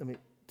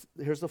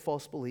here's the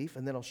false belief,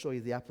 and then I'll show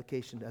you the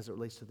application as it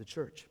relates to the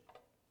church.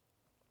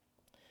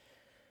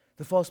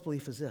 The false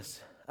belief is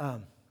this.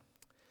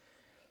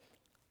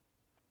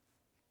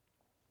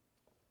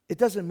 It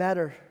doesn't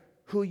matter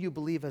who you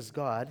believe as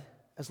God,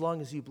 as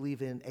long as you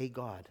believe in a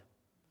God.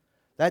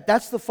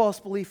 That's the false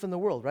belief in the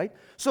world, right?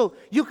 So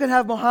you can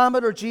have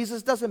Muhammad or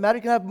Jesus, doesn't matter.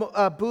 You can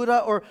have Buddha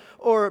or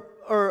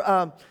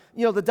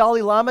the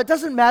Dalai Lama. It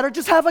doesn't matter.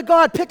 Just have a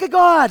God. Pick a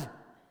God.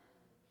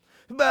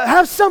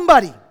 Have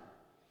somebody.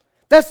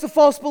 That's the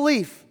false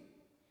belief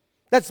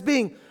that's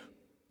being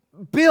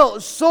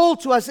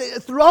sold to us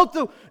throughout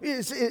the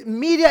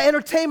media,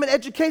 entertainment,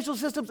 educational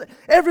systems.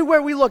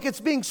 Everywhere we look, it's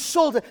being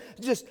sold.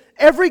 Just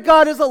every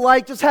God is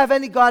alike. Just have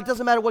any God. It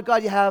doesn't matter what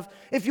God you have.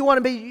 If you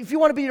want to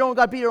be your own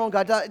God, be your own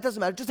God. It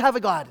doesn't matter. Just have a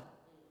God.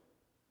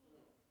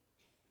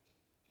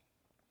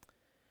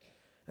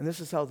 And this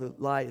is how the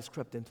lie has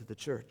crept into the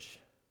church.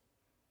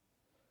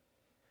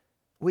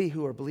 We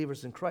who are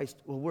believers in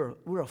Christ, well,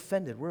 we're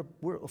offended.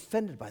 We're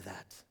offended by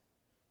that.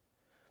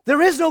 There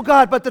is no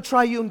God but the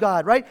triune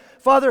God, right?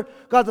 Father,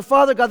 God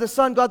the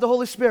Son, God the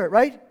Holy Spirit,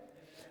 right?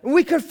 And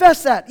we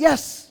confess that,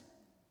 yes.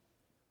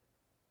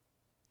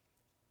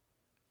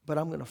 But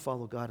I'm going to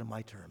follow God on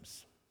my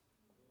terms.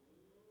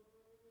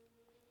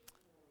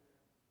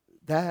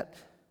 That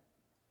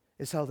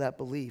is how that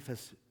belief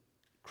has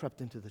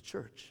crept into the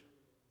church.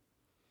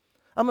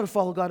 I'm going to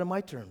follow God on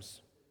my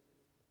terms.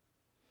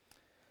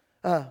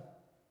 I'm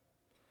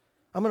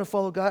going to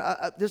follow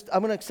God.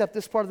 I'm going to accept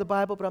this part of the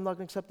Bible, but I'm not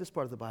going to accept this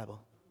part of the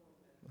Bible.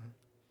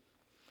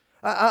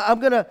 I'm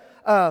going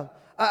to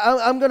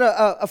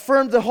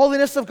affirm the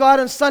holiness of God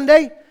on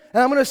Sunday,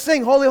 and I'm going to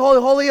sing "Holy,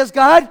 Holy, Holy is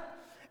God."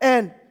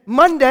 And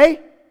Monday,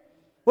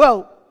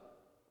 well,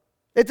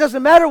 it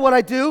doesn't matter what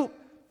I do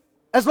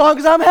as long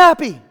as I'm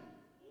happy.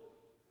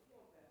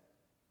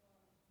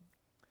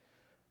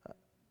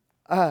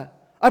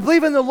 I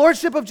believe in the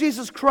Lordship of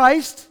Jesus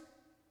Christ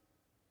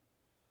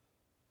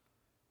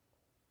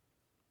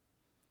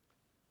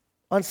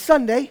on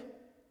Sunday,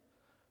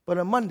 but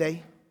on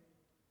Monday,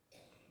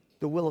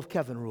 the will of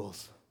Kevin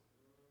rules.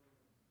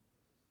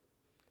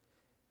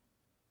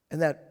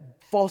 And that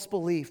false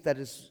belief that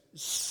is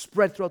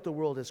spread throughout the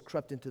world has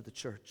crept into the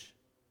church.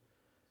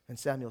 And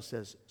Samuel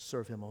says,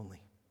 serve him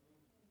only.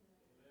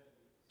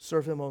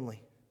 Serve him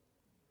only.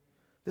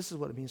 This is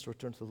what it means to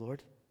return to the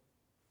Lord.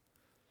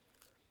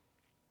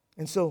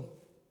 And so,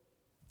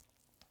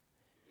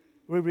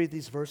 we read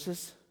these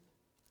verses,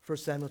 1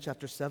 Samuel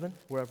chapter 7,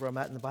 wherever I'm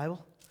at in the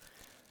Bible.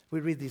 We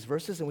read these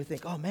verses and we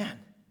think, oh man,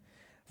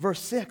 verse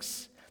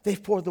 6,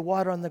 they've poured the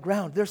water on the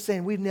ground. They're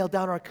saying, we've nailed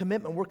down our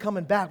commitment. We're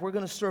coming back. We're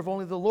going to serve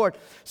only the Lord.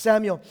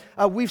 Samuel,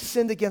 we've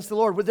sinned against the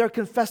Lord. They're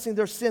confessing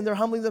their sin. They're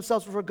humbling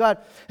themselves before God.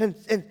 And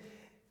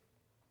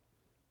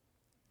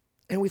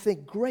we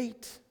think,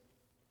 great,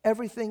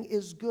 everything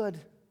is good,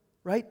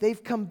 right?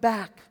 They've come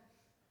back.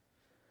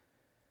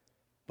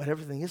 But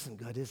everything isn't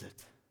good, is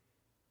it?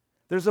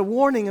 There's a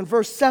warning in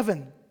verse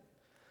 7.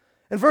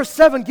 And verse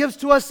 7 gives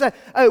to us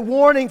a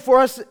warning for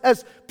us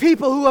as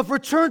people who have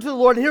returned to the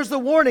Lord. And here's the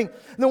warning.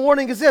 And the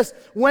warning is this: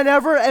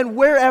 whenever and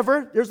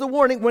wherever, there's the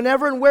warning,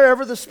 whenever and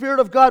wherever the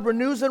Spirit of God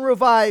renews and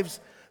revives,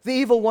 the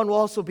evil one will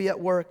also be at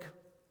work.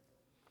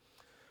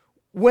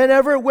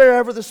 Whenever,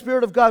 wherever the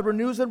Spirit of God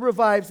renews and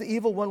revives, the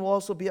evil one will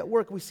also be at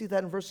work. We see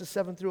that in verses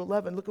 7 through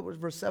 11. Look at what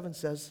verse 7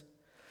 says.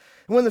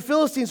 And when the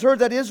Philistines heard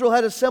that Israel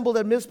had assembled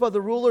at Mizpah,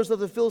 the rulers of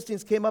the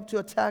Philistines came up to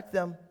attack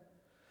them.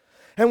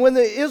 And when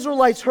the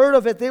Israelites heard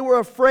of it, they were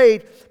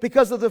afraid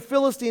because of the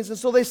Philistines. And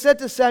so they said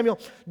to Samuel,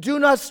 do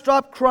not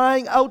stop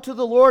crying out to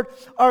the Lord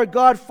our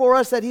God for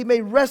us, that he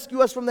may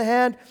rescue us from the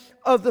hand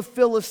of the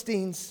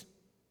Philistines.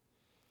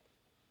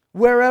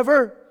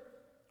 Wherever,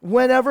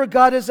 whenever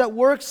God is at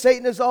work,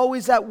 Satan is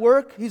always at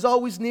work. He's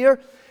always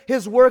near.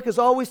 His work is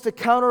always to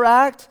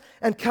counteract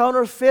and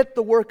counterfeit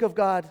the work of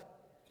God.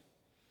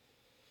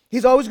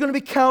 He's always going to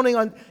be counting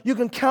on, you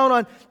can count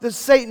on the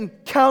Satan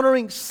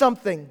countering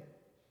something.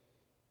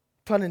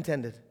 Pun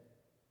intended.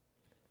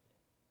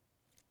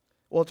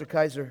 Walter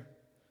Kaiser,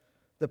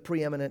 the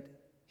preeminent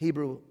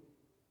the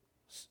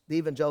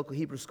evangelical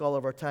Hebrew scholar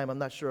of our time. I'm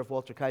not sure if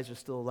Walter Kaiser is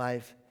still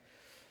alive.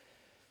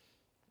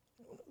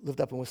 Lived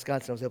up in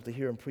Wisconsin. I was able to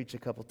hear him preach a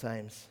couple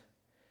times.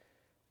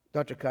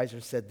 Dr. Kaiser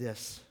said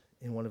this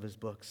in one of his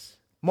books.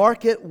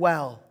 Mark it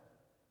well.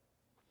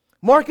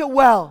 Mark it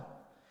well.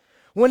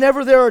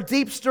 Whenever there are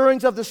deep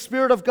stirrings of the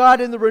Spirit of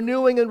God in the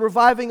renewing and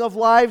reviving of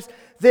lives,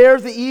 there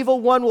the evil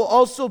one will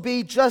also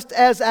be just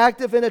as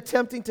active in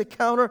attempting to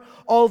counter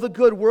all the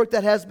good work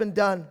that has been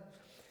done.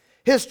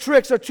 His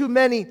tricks are too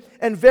many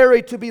and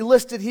varied to be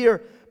listed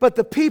here, but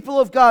the people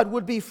of God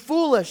would be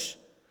foolish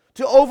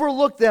to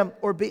overlook them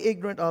or be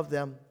ignorant of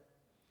them.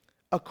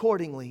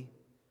 Accordingly,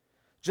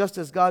 just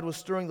as God was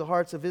stirring the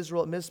hearts of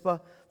Israel at Mizpah,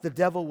 the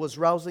devil was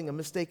rousing a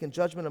mistaken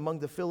judgment among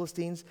the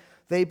Philistines.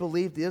 They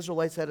believed the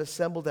Israelites had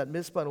assembled at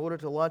Mizpah in order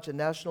to launch a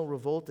national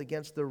revolt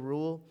against their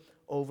rule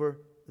over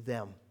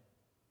them.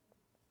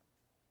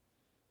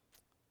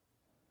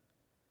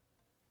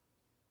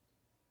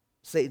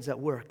 Satan's at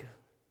work.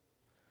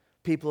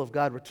 People of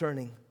God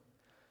returning.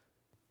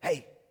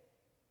 Hey,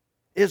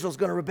 Israel's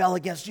going to rebel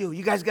against you.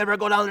 You guys got to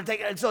go down there and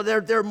take it. And so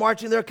they're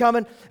marching, they're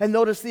coming. And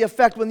notice the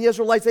effect when the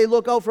Israelites, they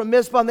look out from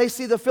Mizpah and they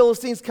see the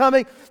Philistines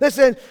coming. They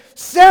say,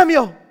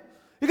 Samuel,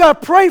 you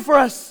got to pray for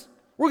us.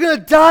 We're going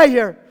to die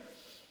here.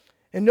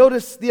 And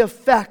notice the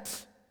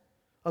effect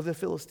of the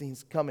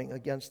Philistines coming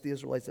against the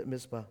Israelites at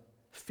Mizpah.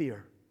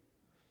 Fear.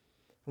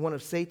 One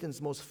of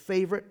Satan's most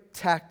favorite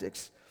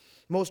tactics,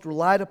 most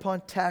relied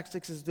upon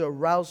tactics, is the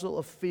arousal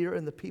of fear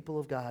in the people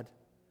of God.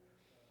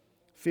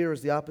 Fear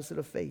is the opposite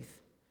of faith.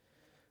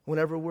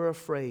 Whenever we're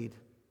afraid,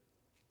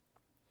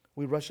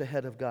 we rush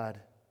ahead of God.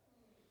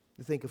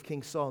 You think of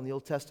King Saul in the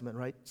Old Testament,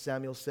 right?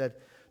 Samuel said,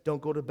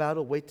 don't go to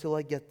battle, wait till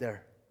I get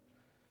there.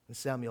 And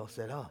Samuel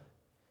said, oh,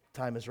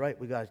 time is right.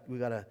 We got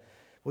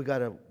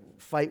to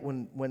fight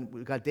when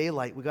we got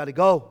daylight. We got to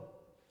go.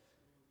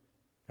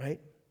 Right?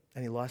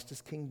 And he lost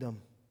his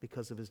kingdom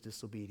because of his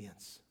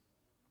disobedience.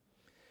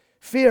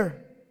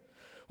 Fear.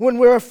 When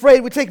we're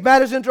afraid, we take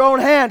matters into our own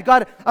hand.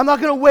 God, I'm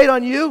not going to wait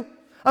on you.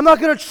 I'm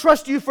not going to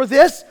trust you for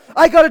this.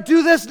 I got to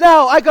do this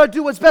now. I got to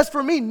do what's best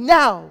for me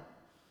now.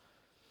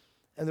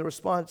 And the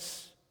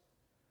response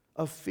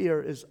of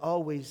fear is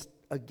always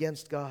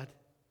against God.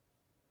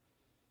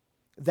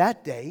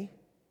 That day,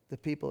 the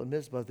people at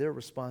Mizpah, their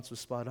response was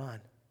spot on.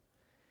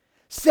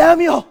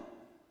 Samuel,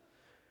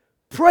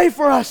 pray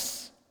for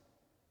us.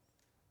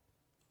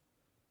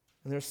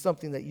 And there's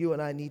something that you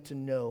and I need to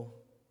know.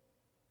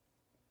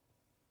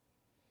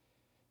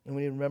 And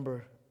we need to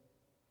remember,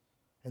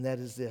 and that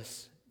is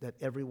this, that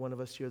every one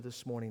of us here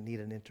this morning need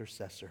an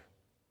intercessor.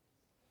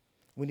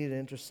 We need an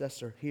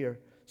intercessor here.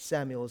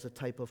 Samuel is a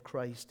type of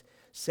Christ.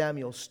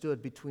 Samuel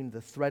stood between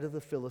the threat of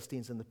the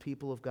Philistines and the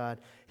people of God.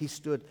 He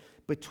stood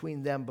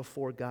between them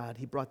before God.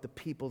 He brought the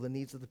people, the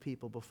needs of the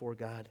people before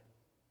God.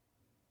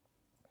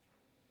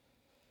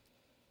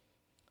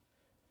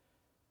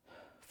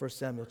 1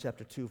 Samuel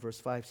chapter 2, verse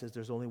 5 says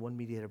there's only one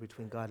mediator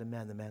between God and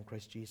man, the man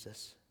Christ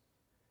Jesus.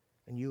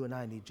 And you and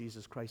I need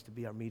Jesus Christ to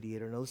be our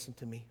mediator. Now listen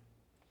to me.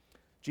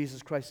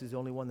 Jesus Christ is the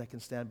only one that can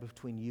stand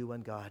between you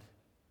and God.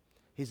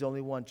 He's the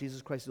only one.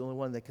 Jesus Christ is the only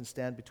one that can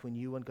stand between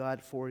you and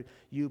God, for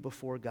you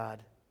before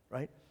God,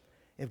 right?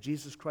 If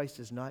Jesus Christ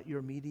is not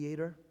your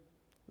mediator,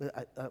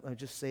 I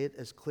just say it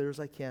as clear as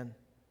I can.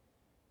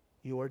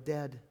 You are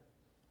dead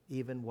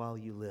even while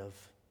you live.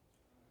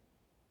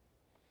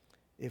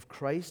 If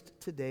Christ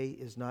today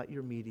is not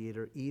your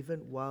mediator, even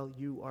while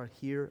you are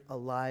here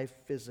alive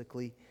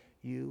physically,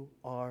 you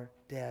are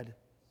dead.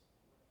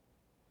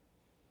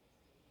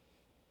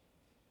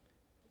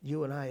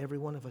 You and I, every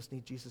one of us,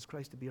 need Jesus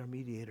Christ to be our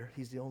mediator.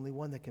 He's the only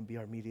one that can be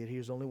our mediator.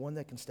 He's the only one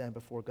that can stand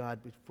before God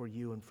for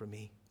you and for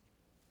me.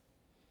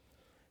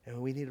 And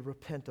we need to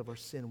repent of our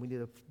sin. We need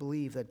to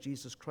believe that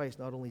Jesus Christ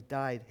not only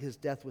died, his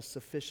death was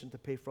sufficient to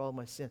pay for all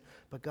my sin,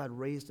 but God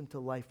raised him to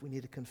life. We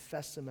need to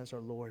confess him as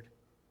our Lord.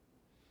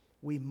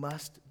 We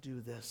must do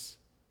this.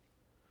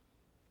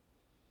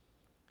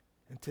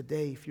 And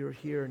today, if you're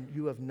here and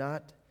you have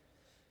not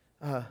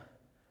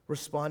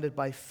responded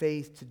by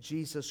faith to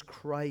Jesus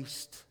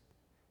Christ,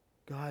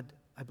 God,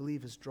 I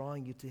believe, is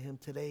drawing you to him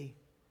today.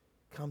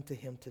 Come to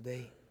him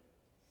today.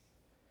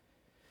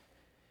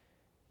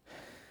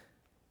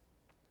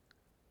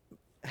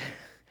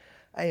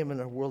 I am in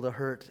a world of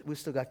hurt. We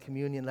still got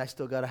communion, and I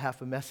still got a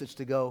half a message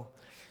to go.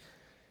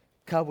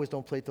 Cowboys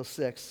don't play till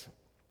 6.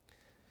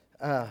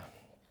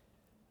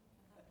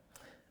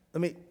 Let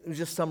me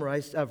just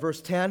summarize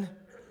verse 10,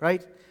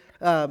 right?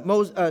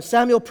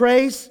 Samuel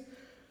prays.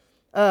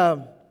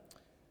 Verse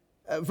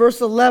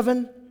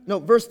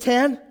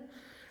 10.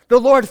 The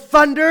Lord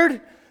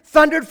thundered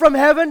from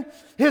heaven.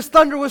 His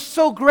thunder was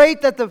so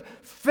great that the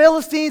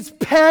Philistines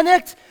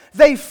panicked.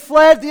 They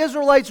fled. The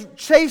Israelites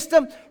chased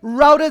them,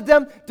 routed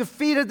them,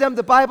 defeated them.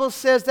 The Bible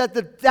says that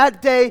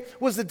that day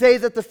was the day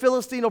that the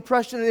Philistine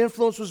oppression and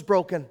influence was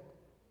broken.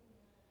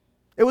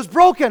 It was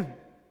broken.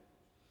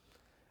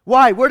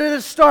 Why? Where did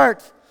it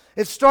start?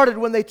 It started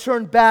when they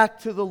turned back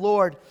to the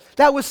Lord.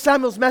 That was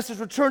Samuel's message,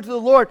 return to the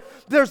Lord.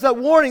 There's that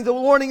warning. The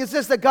warning is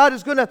this, that God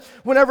is going to,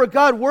 whenever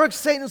God works,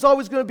 Satan is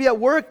always going to be at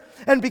work.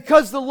 And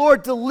because the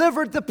Lord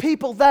delivered the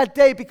people that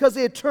day, because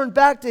they had turned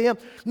back to him,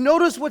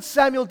 notice what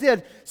Samuel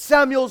did.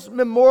 Samuel's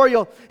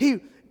memorial.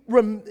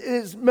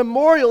 His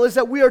memorial is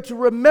that we are to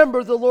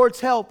remember the Lord's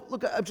help.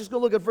 Look, I'm just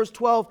going to look at verse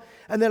 12,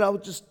 and then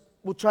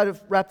we'll try to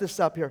wrap this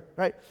up here,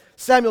 right?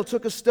 Samuel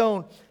took a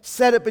stone,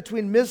 set it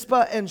between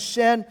Mizpah and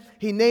Shen.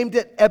 He named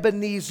it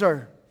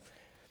Ebenezer.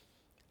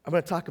 I'm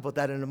going to talk about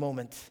that in a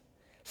moment.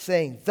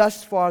 Saying,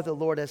 thus far the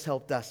Lord has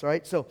helped us, all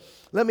right? So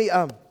let me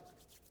come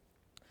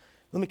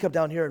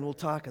down here and we'll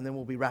talk, and then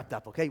we'll be wrapped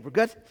up, okay? We're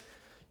good?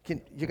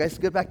 You guys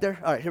good back there?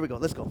 All right, here we go.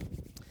 Let's go.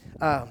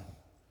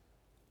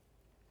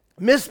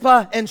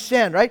 Mizpah and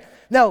Shen, right?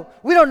 Now,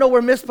 we don't know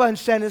where Mizpah and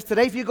Shen is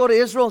today. If you go to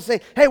Israel and say,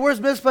 hey, where's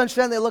Mizpah and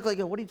Shen? They look like,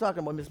 what are you talking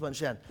about, Mizpah and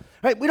Shen?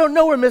 Right? We don't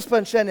know where Mizpah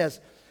and Shen is.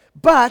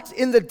 But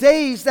in the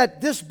days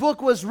that this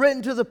book was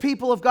written to the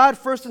people of God,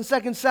 1 and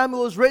 2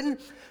 Samuel was written,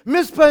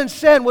 Mizpah and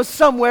Shen was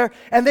somewhere,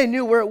 and they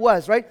knew where it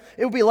was, right?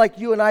 It would be like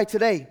you and I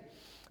today.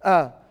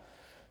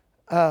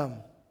 Route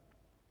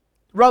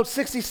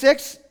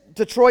 66,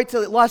 Detroit to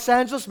Los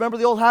Angeles. Remember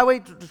the old highway,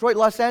 Detroit,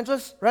 Los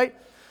Angeles, right?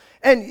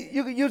 And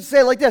you'd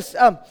say it like this.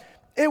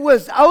 It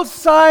was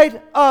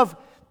outside of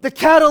the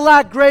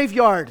Cadillac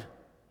graveyard,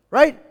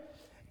 right?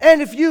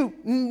 And if you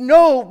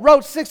know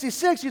Route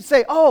 66, you'd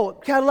say, oh,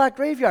 Cadillac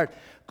graveyard.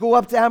 Go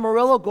up to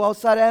Amarillo, go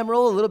outside of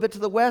Amarillo, a little bit to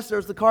the west,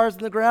 there's the cars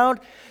in the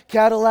ground.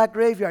 Cadillac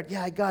graveyard.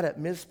 Yeah, I got it.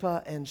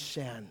 Mizpah and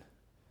Shen.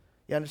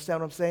 You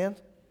understand what I'm saying?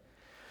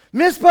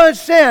 Mizpah and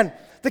Shen,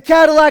 the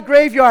Cadillac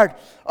graveyard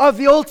of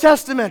the Old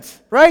Testament,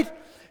 right?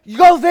 You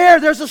go there,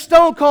 there's a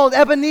stone called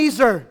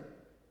Ebenezer.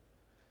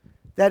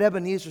 That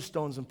Ebenezer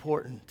stone's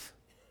important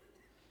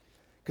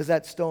because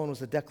that stone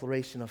was a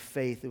declaration of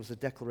faith. It was a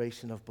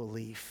declaration of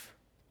belief.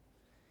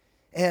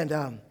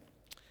 And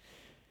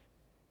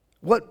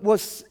what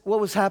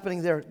was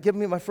happening there? Give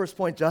me my first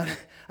point, John.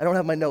 I don't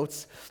have my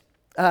notes.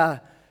 They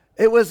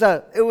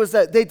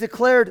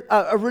declared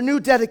a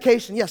renewed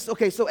dedication. Yes,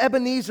 okay, so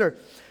Ebenezer.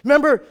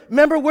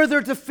 Remember where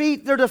their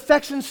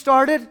defection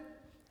started?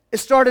 It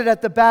started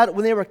at the battle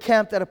when they were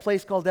camped at a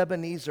place called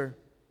Ebenezer.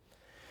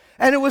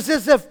 And it was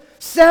as if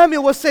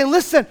Samuel was saying,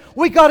 listen,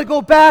 we got to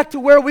go back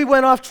to where we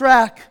went off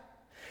track.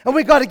 And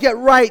we got to get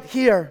right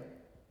here.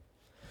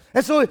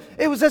 And so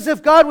it was as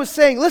if God was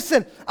saying,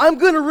 listen, I'm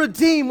going to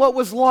redeem what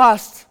was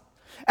lost.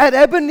 At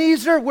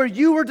Ebenezer, where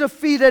you were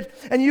defeated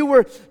and you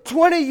were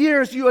 20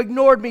 years you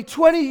ignored me,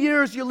 20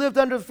 years you lived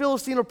under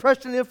Philistine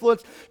oppression and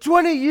influence,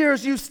 20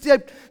 years you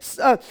stepped,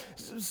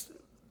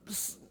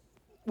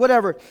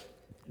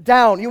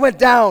 down. You went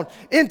down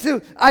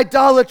into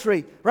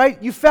idolatry,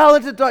 right? You fell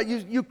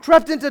into you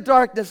crept into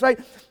darkness, right?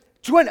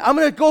 I'm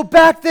going to go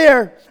back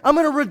there. I'm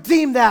going to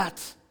redeem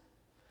that.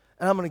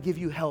 And I'm going to give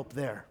you help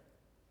there.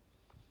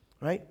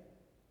 Right?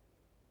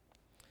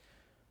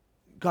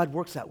 God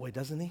works that way,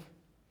 doesn't he?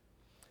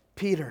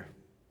 Peter.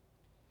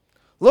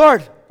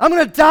 Lord, I'm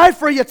going to die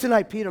for you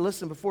tonight. Peter,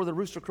 listen, before the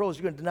rooster crows,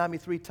 you're going to deny me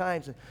 3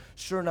 times. And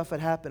sure enough, it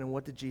happened. And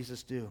what did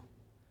Jesus do?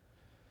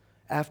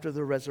 After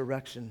the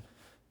resurrection,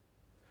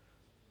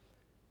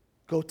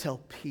 go tell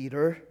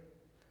Peter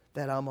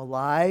that I'm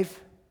alive.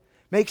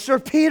 Make sure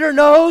Peter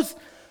knows.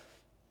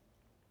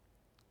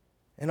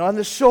 And on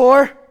the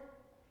shore,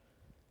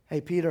 hey,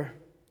 Peter,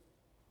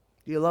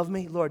 do you love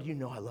me? Lord, you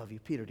know I love you.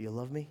 Peter, do you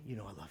love me? You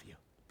know I love you.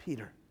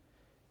 Peter,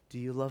 do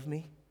you love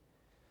me?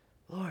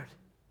 Lord,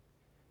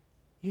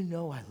 you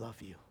know I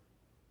love you.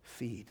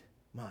 Feed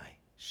my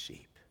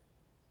sheep.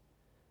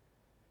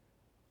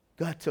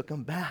 God took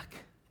him back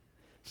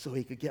so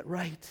he could get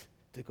right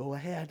to go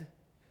ahead.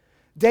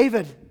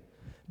 David,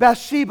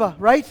 Bathsheba,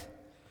 right?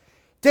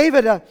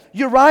 David,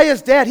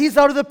 Uriah's dead. He's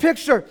out of the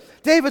picture.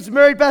 David's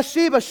married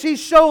Bathsheba. She's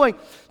showing.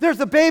 There's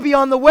a baby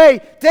on the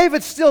way.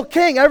 David's still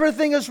king.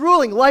 Everything is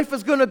ruling. Life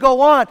is going to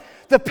go on.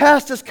 The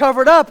past is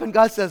covered up. And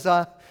God says,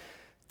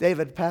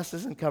 David, the past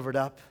isn't covered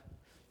up.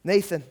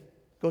 Nathan,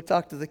 go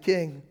talk to the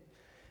king.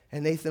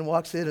 And Nathan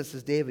walks in and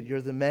says, David,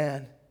 you're the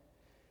man.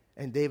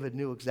 And David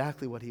knew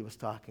exactly what he was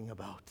talking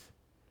about.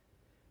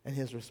 And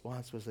his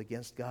response was,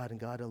 against God and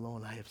God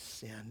alone I have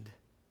sinned.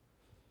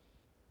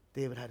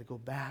 David had to go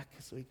back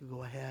so he could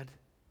go ahead.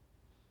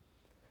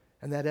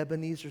 And that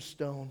Ebenezer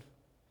stone,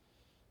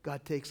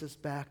 God takes us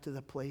back to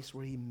the place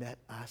where he met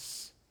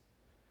us.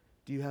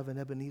 Do you have an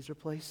Ebenezer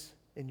place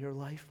in your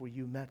life where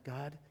you met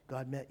God?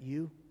 God met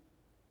you?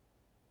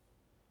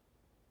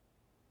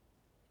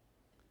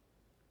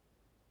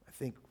 I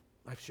think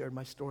I've shared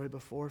my story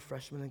before,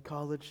 freshman in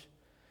college.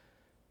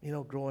 You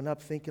know, growing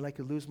up thinking I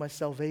could lose my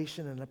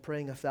salvation and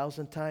praying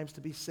 1,000 times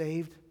to be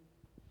saved.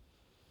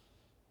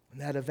 And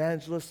that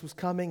evangelist was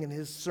coming, and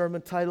his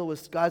sermon title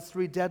was God's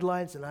 3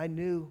 Deadlines, and I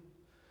knew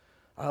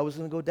I was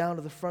going to go down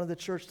to the front of the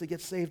church to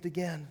get saved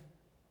again.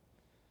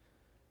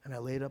 And I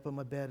laid up on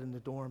my bed in the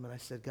dorm, and I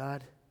said,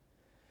 God,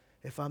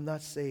 if I'm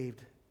not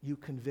saved, you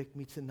convict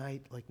me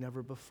tonight like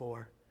never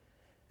before.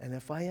 And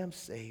if I am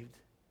saved,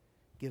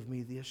 give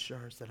me the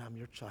assurance that I'm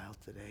your child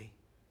today.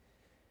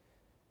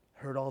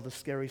 Heard all the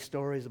scary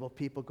stories about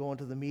people going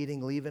to the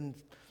meeting, leaving,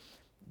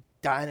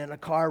 dying in a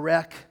car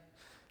wreck,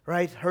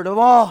 right? Heard them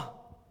all.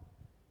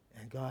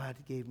 And God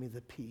gave me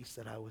the peace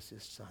that I was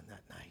his son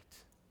that night.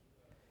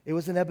 It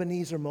was an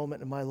Ebenezer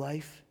moment in my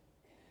life.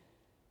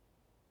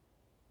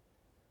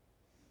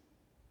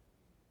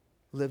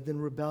 Lived in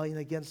rebellion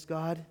against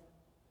God.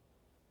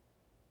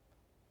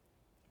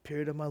 A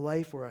period of my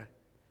life where I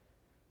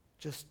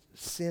just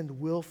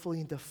sinned willfully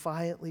and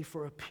defiantly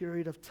for a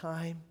period of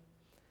time.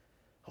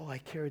 Oh, I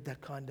carried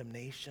that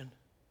condemnation.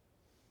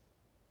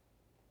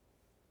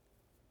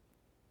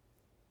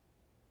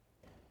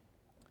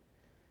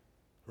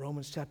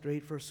 Romans chapter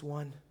 8, verse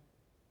 1.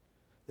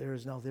 There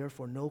is now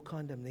therefore no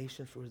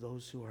condemnation for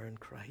those who are in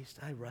Christ.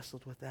 I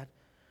wrestled with that.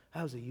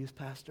 I was a youth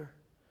pastor.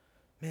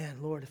 Man,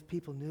 Lord, if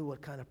people knew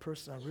what kind of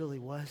person I really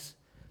was,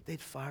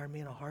 they'd fire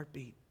me in a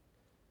heartbeat.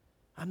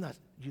 I'm not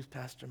youth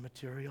pastor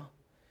material.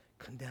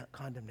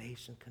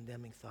 Condemnation,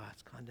 condemning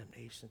thoughts,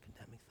 condemnation,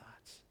 condemning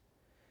thoughts.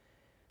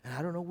 And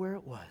I don't know where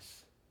it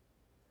was,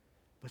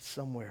 but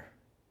somewhere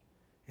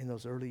in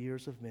those early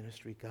years of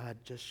ministry, God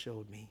just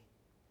showed me.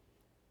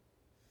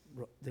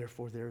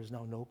 Therefore, there is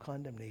now no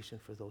condemnation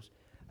for those.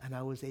 And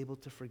I was able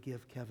to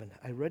forgive Kevin.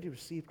 I already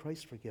received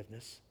Christ's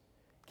forgiveness.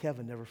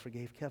 Kevin never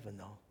forgave Kevin,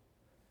 though.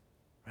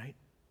 Right?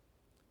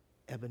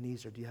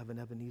 Ebenezer. Do you have an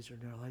Ebenezer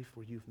in your life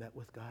where you've met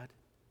with God?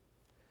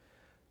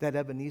 That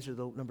Ebenezer,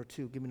 though, number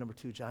 2. Give me number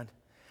 2, John.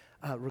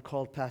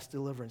 Recalled past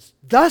deliverance.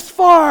 Thus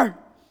far,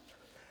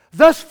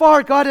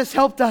 God has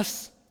helped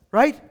us.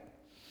 Right?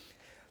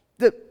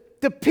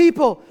 The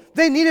people,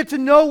 they needed to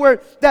know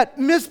where that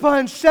Mizpah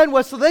and Shen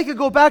was so they could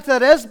go back to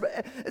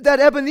that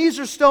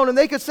Ebenezer stone and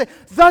they could say,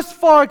 thus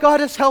far God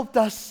has helped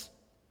us.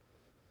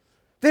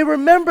 They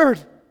remembered.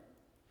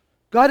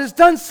 God has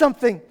done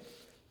something.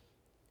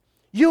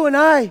 You and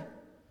I,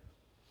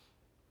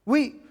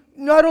 we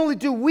not only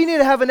do we need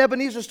to have an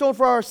Ebenezer stone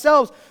for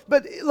ourselves,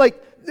 but like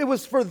it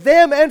was for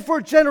them and for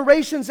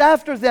generations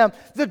after them.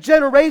 The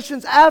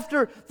generations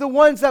after the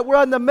ones that were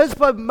on the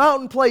Mizpah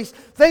mountain place,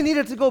 they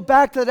needed to go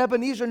back to that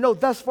Ebenezer. No,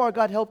 thus far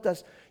God helped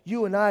us.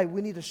 You and I,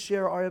 we need to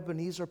share our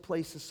Ebenezer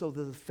places so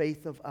that the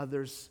faith of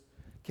others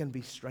can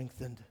be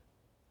strengthened.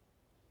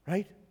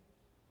 Right?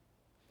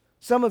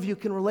 Some of you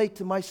can relate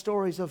to my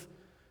stories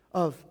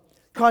of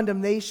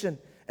condemnation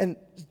and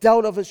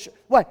doubt of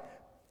what?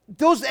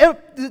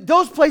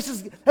 those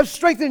places have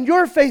strengthened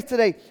your faith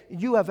today.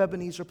 You have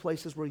Ebenezer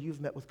places where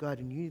you've met with God,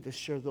 and you need to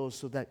share those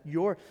so that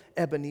your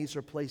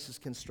Ebenezer places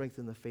can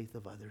strengthen the faith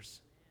of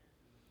others.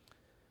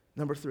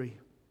 Number 3.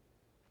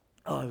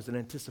 It was an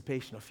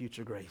anticipation of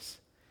future grace.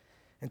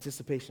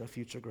 Anticipation of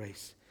future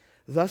grace.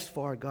 Thus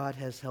far, God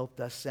has helped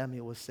us.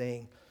 Samuel was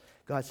saying,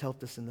 God's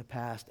helped us in the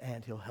past,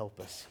 and He'll help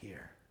us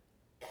here.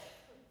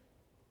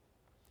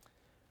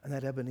 And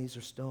that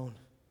Ebenezer stone,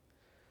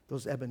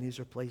 those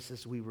Ebenezer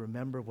places, we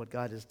remember what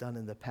God has done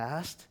in the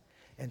past,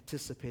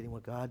 anticipating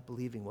what God,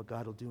 believing what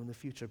God will do in the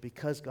future.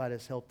 Because God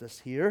has helped us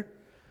here,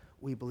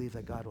 we believe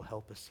that God will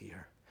help us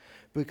here.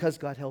 Because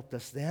God helped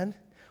us then,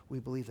 we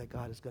believe that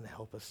God is going to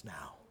help us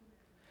now.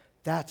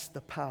 That's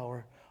the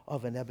power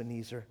of an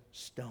Ebenezer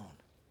stone.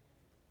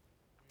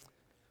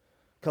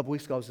 A couple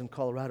weeks ago, I was in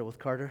Colorado with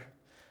Carter.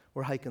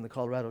 We're hiking the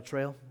Colorado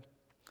Trail,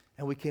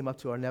 and we came up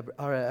to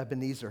our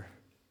Ebenezer.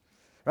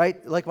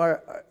 Right? Like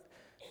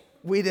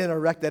we didn't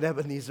erect that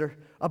Ebenezer.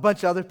 A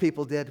bunch of other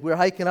people did. We were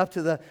hiking up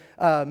to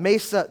the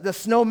mesa, the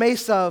snow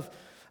mesa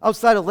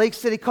outside of Lake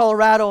City,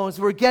 Colorado. As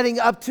we're getting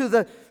up to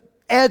the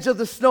edge of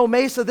the snow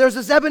mesa, there's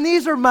this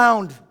Ebenezer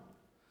mound.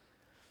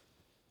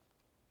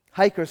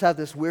 Hikers have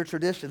this weird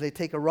tradition. They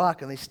take a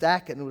rock and they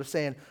stack it, and we're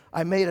saying,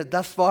 I made it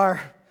thus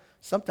far.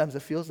 Sometimes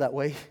it feels that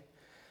way.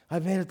 I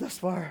made it thus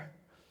far.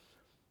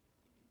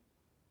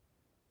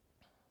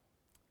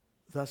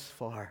 Thus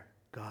far,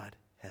 God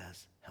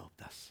has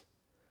helped us.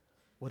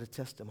 What a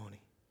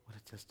testimony. What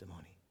a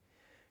testimony.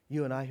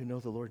 You and I who know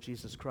the Lord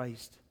Jesus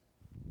Christ,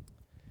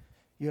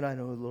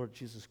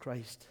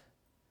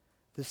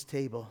 this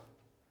table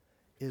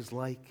is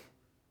like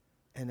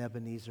an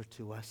Ebenezer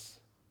to us.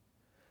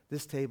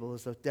 This table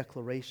is a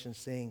declaration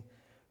saying,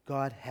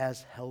 God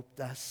has helped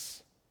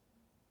us.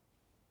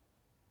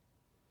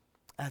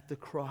 At the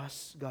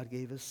cross, God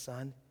gave His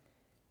Son.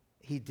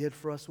 He did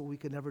for us what we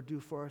could never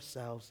do for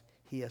ourselves.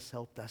 He has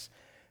helped us.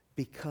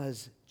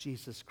 Because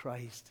Jesus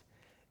Christ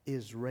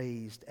is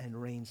raised and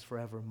reigns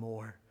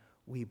forevermore,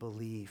 we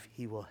believe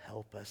He will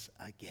help us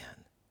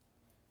again.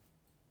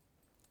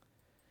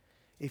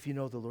 If you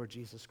know the Lord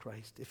Jesus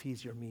Christ, if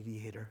He's your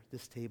mediator,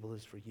 this table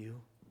is for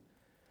you.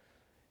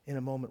 In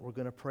a moment, we're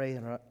going to pray,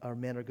 and our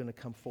men are going to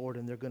come forward,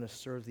 and they're going to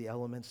serve the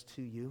elements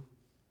to you.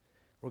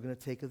 We're going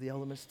to take the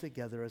elements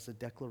together as a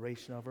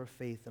declaration of our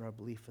faith and our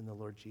belief in the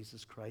Lord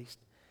Jesus Christ.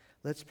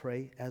 Let's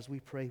pray. As we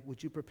pray,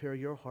 would you prepare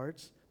your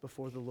hearts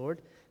before the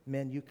Lord?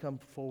 Men, you come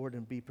forward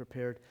and be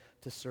prepared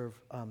to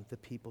serve the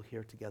people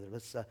here together.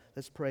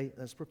 Let's pray,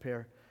 let's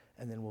prepare,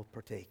 and then we'll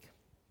partake.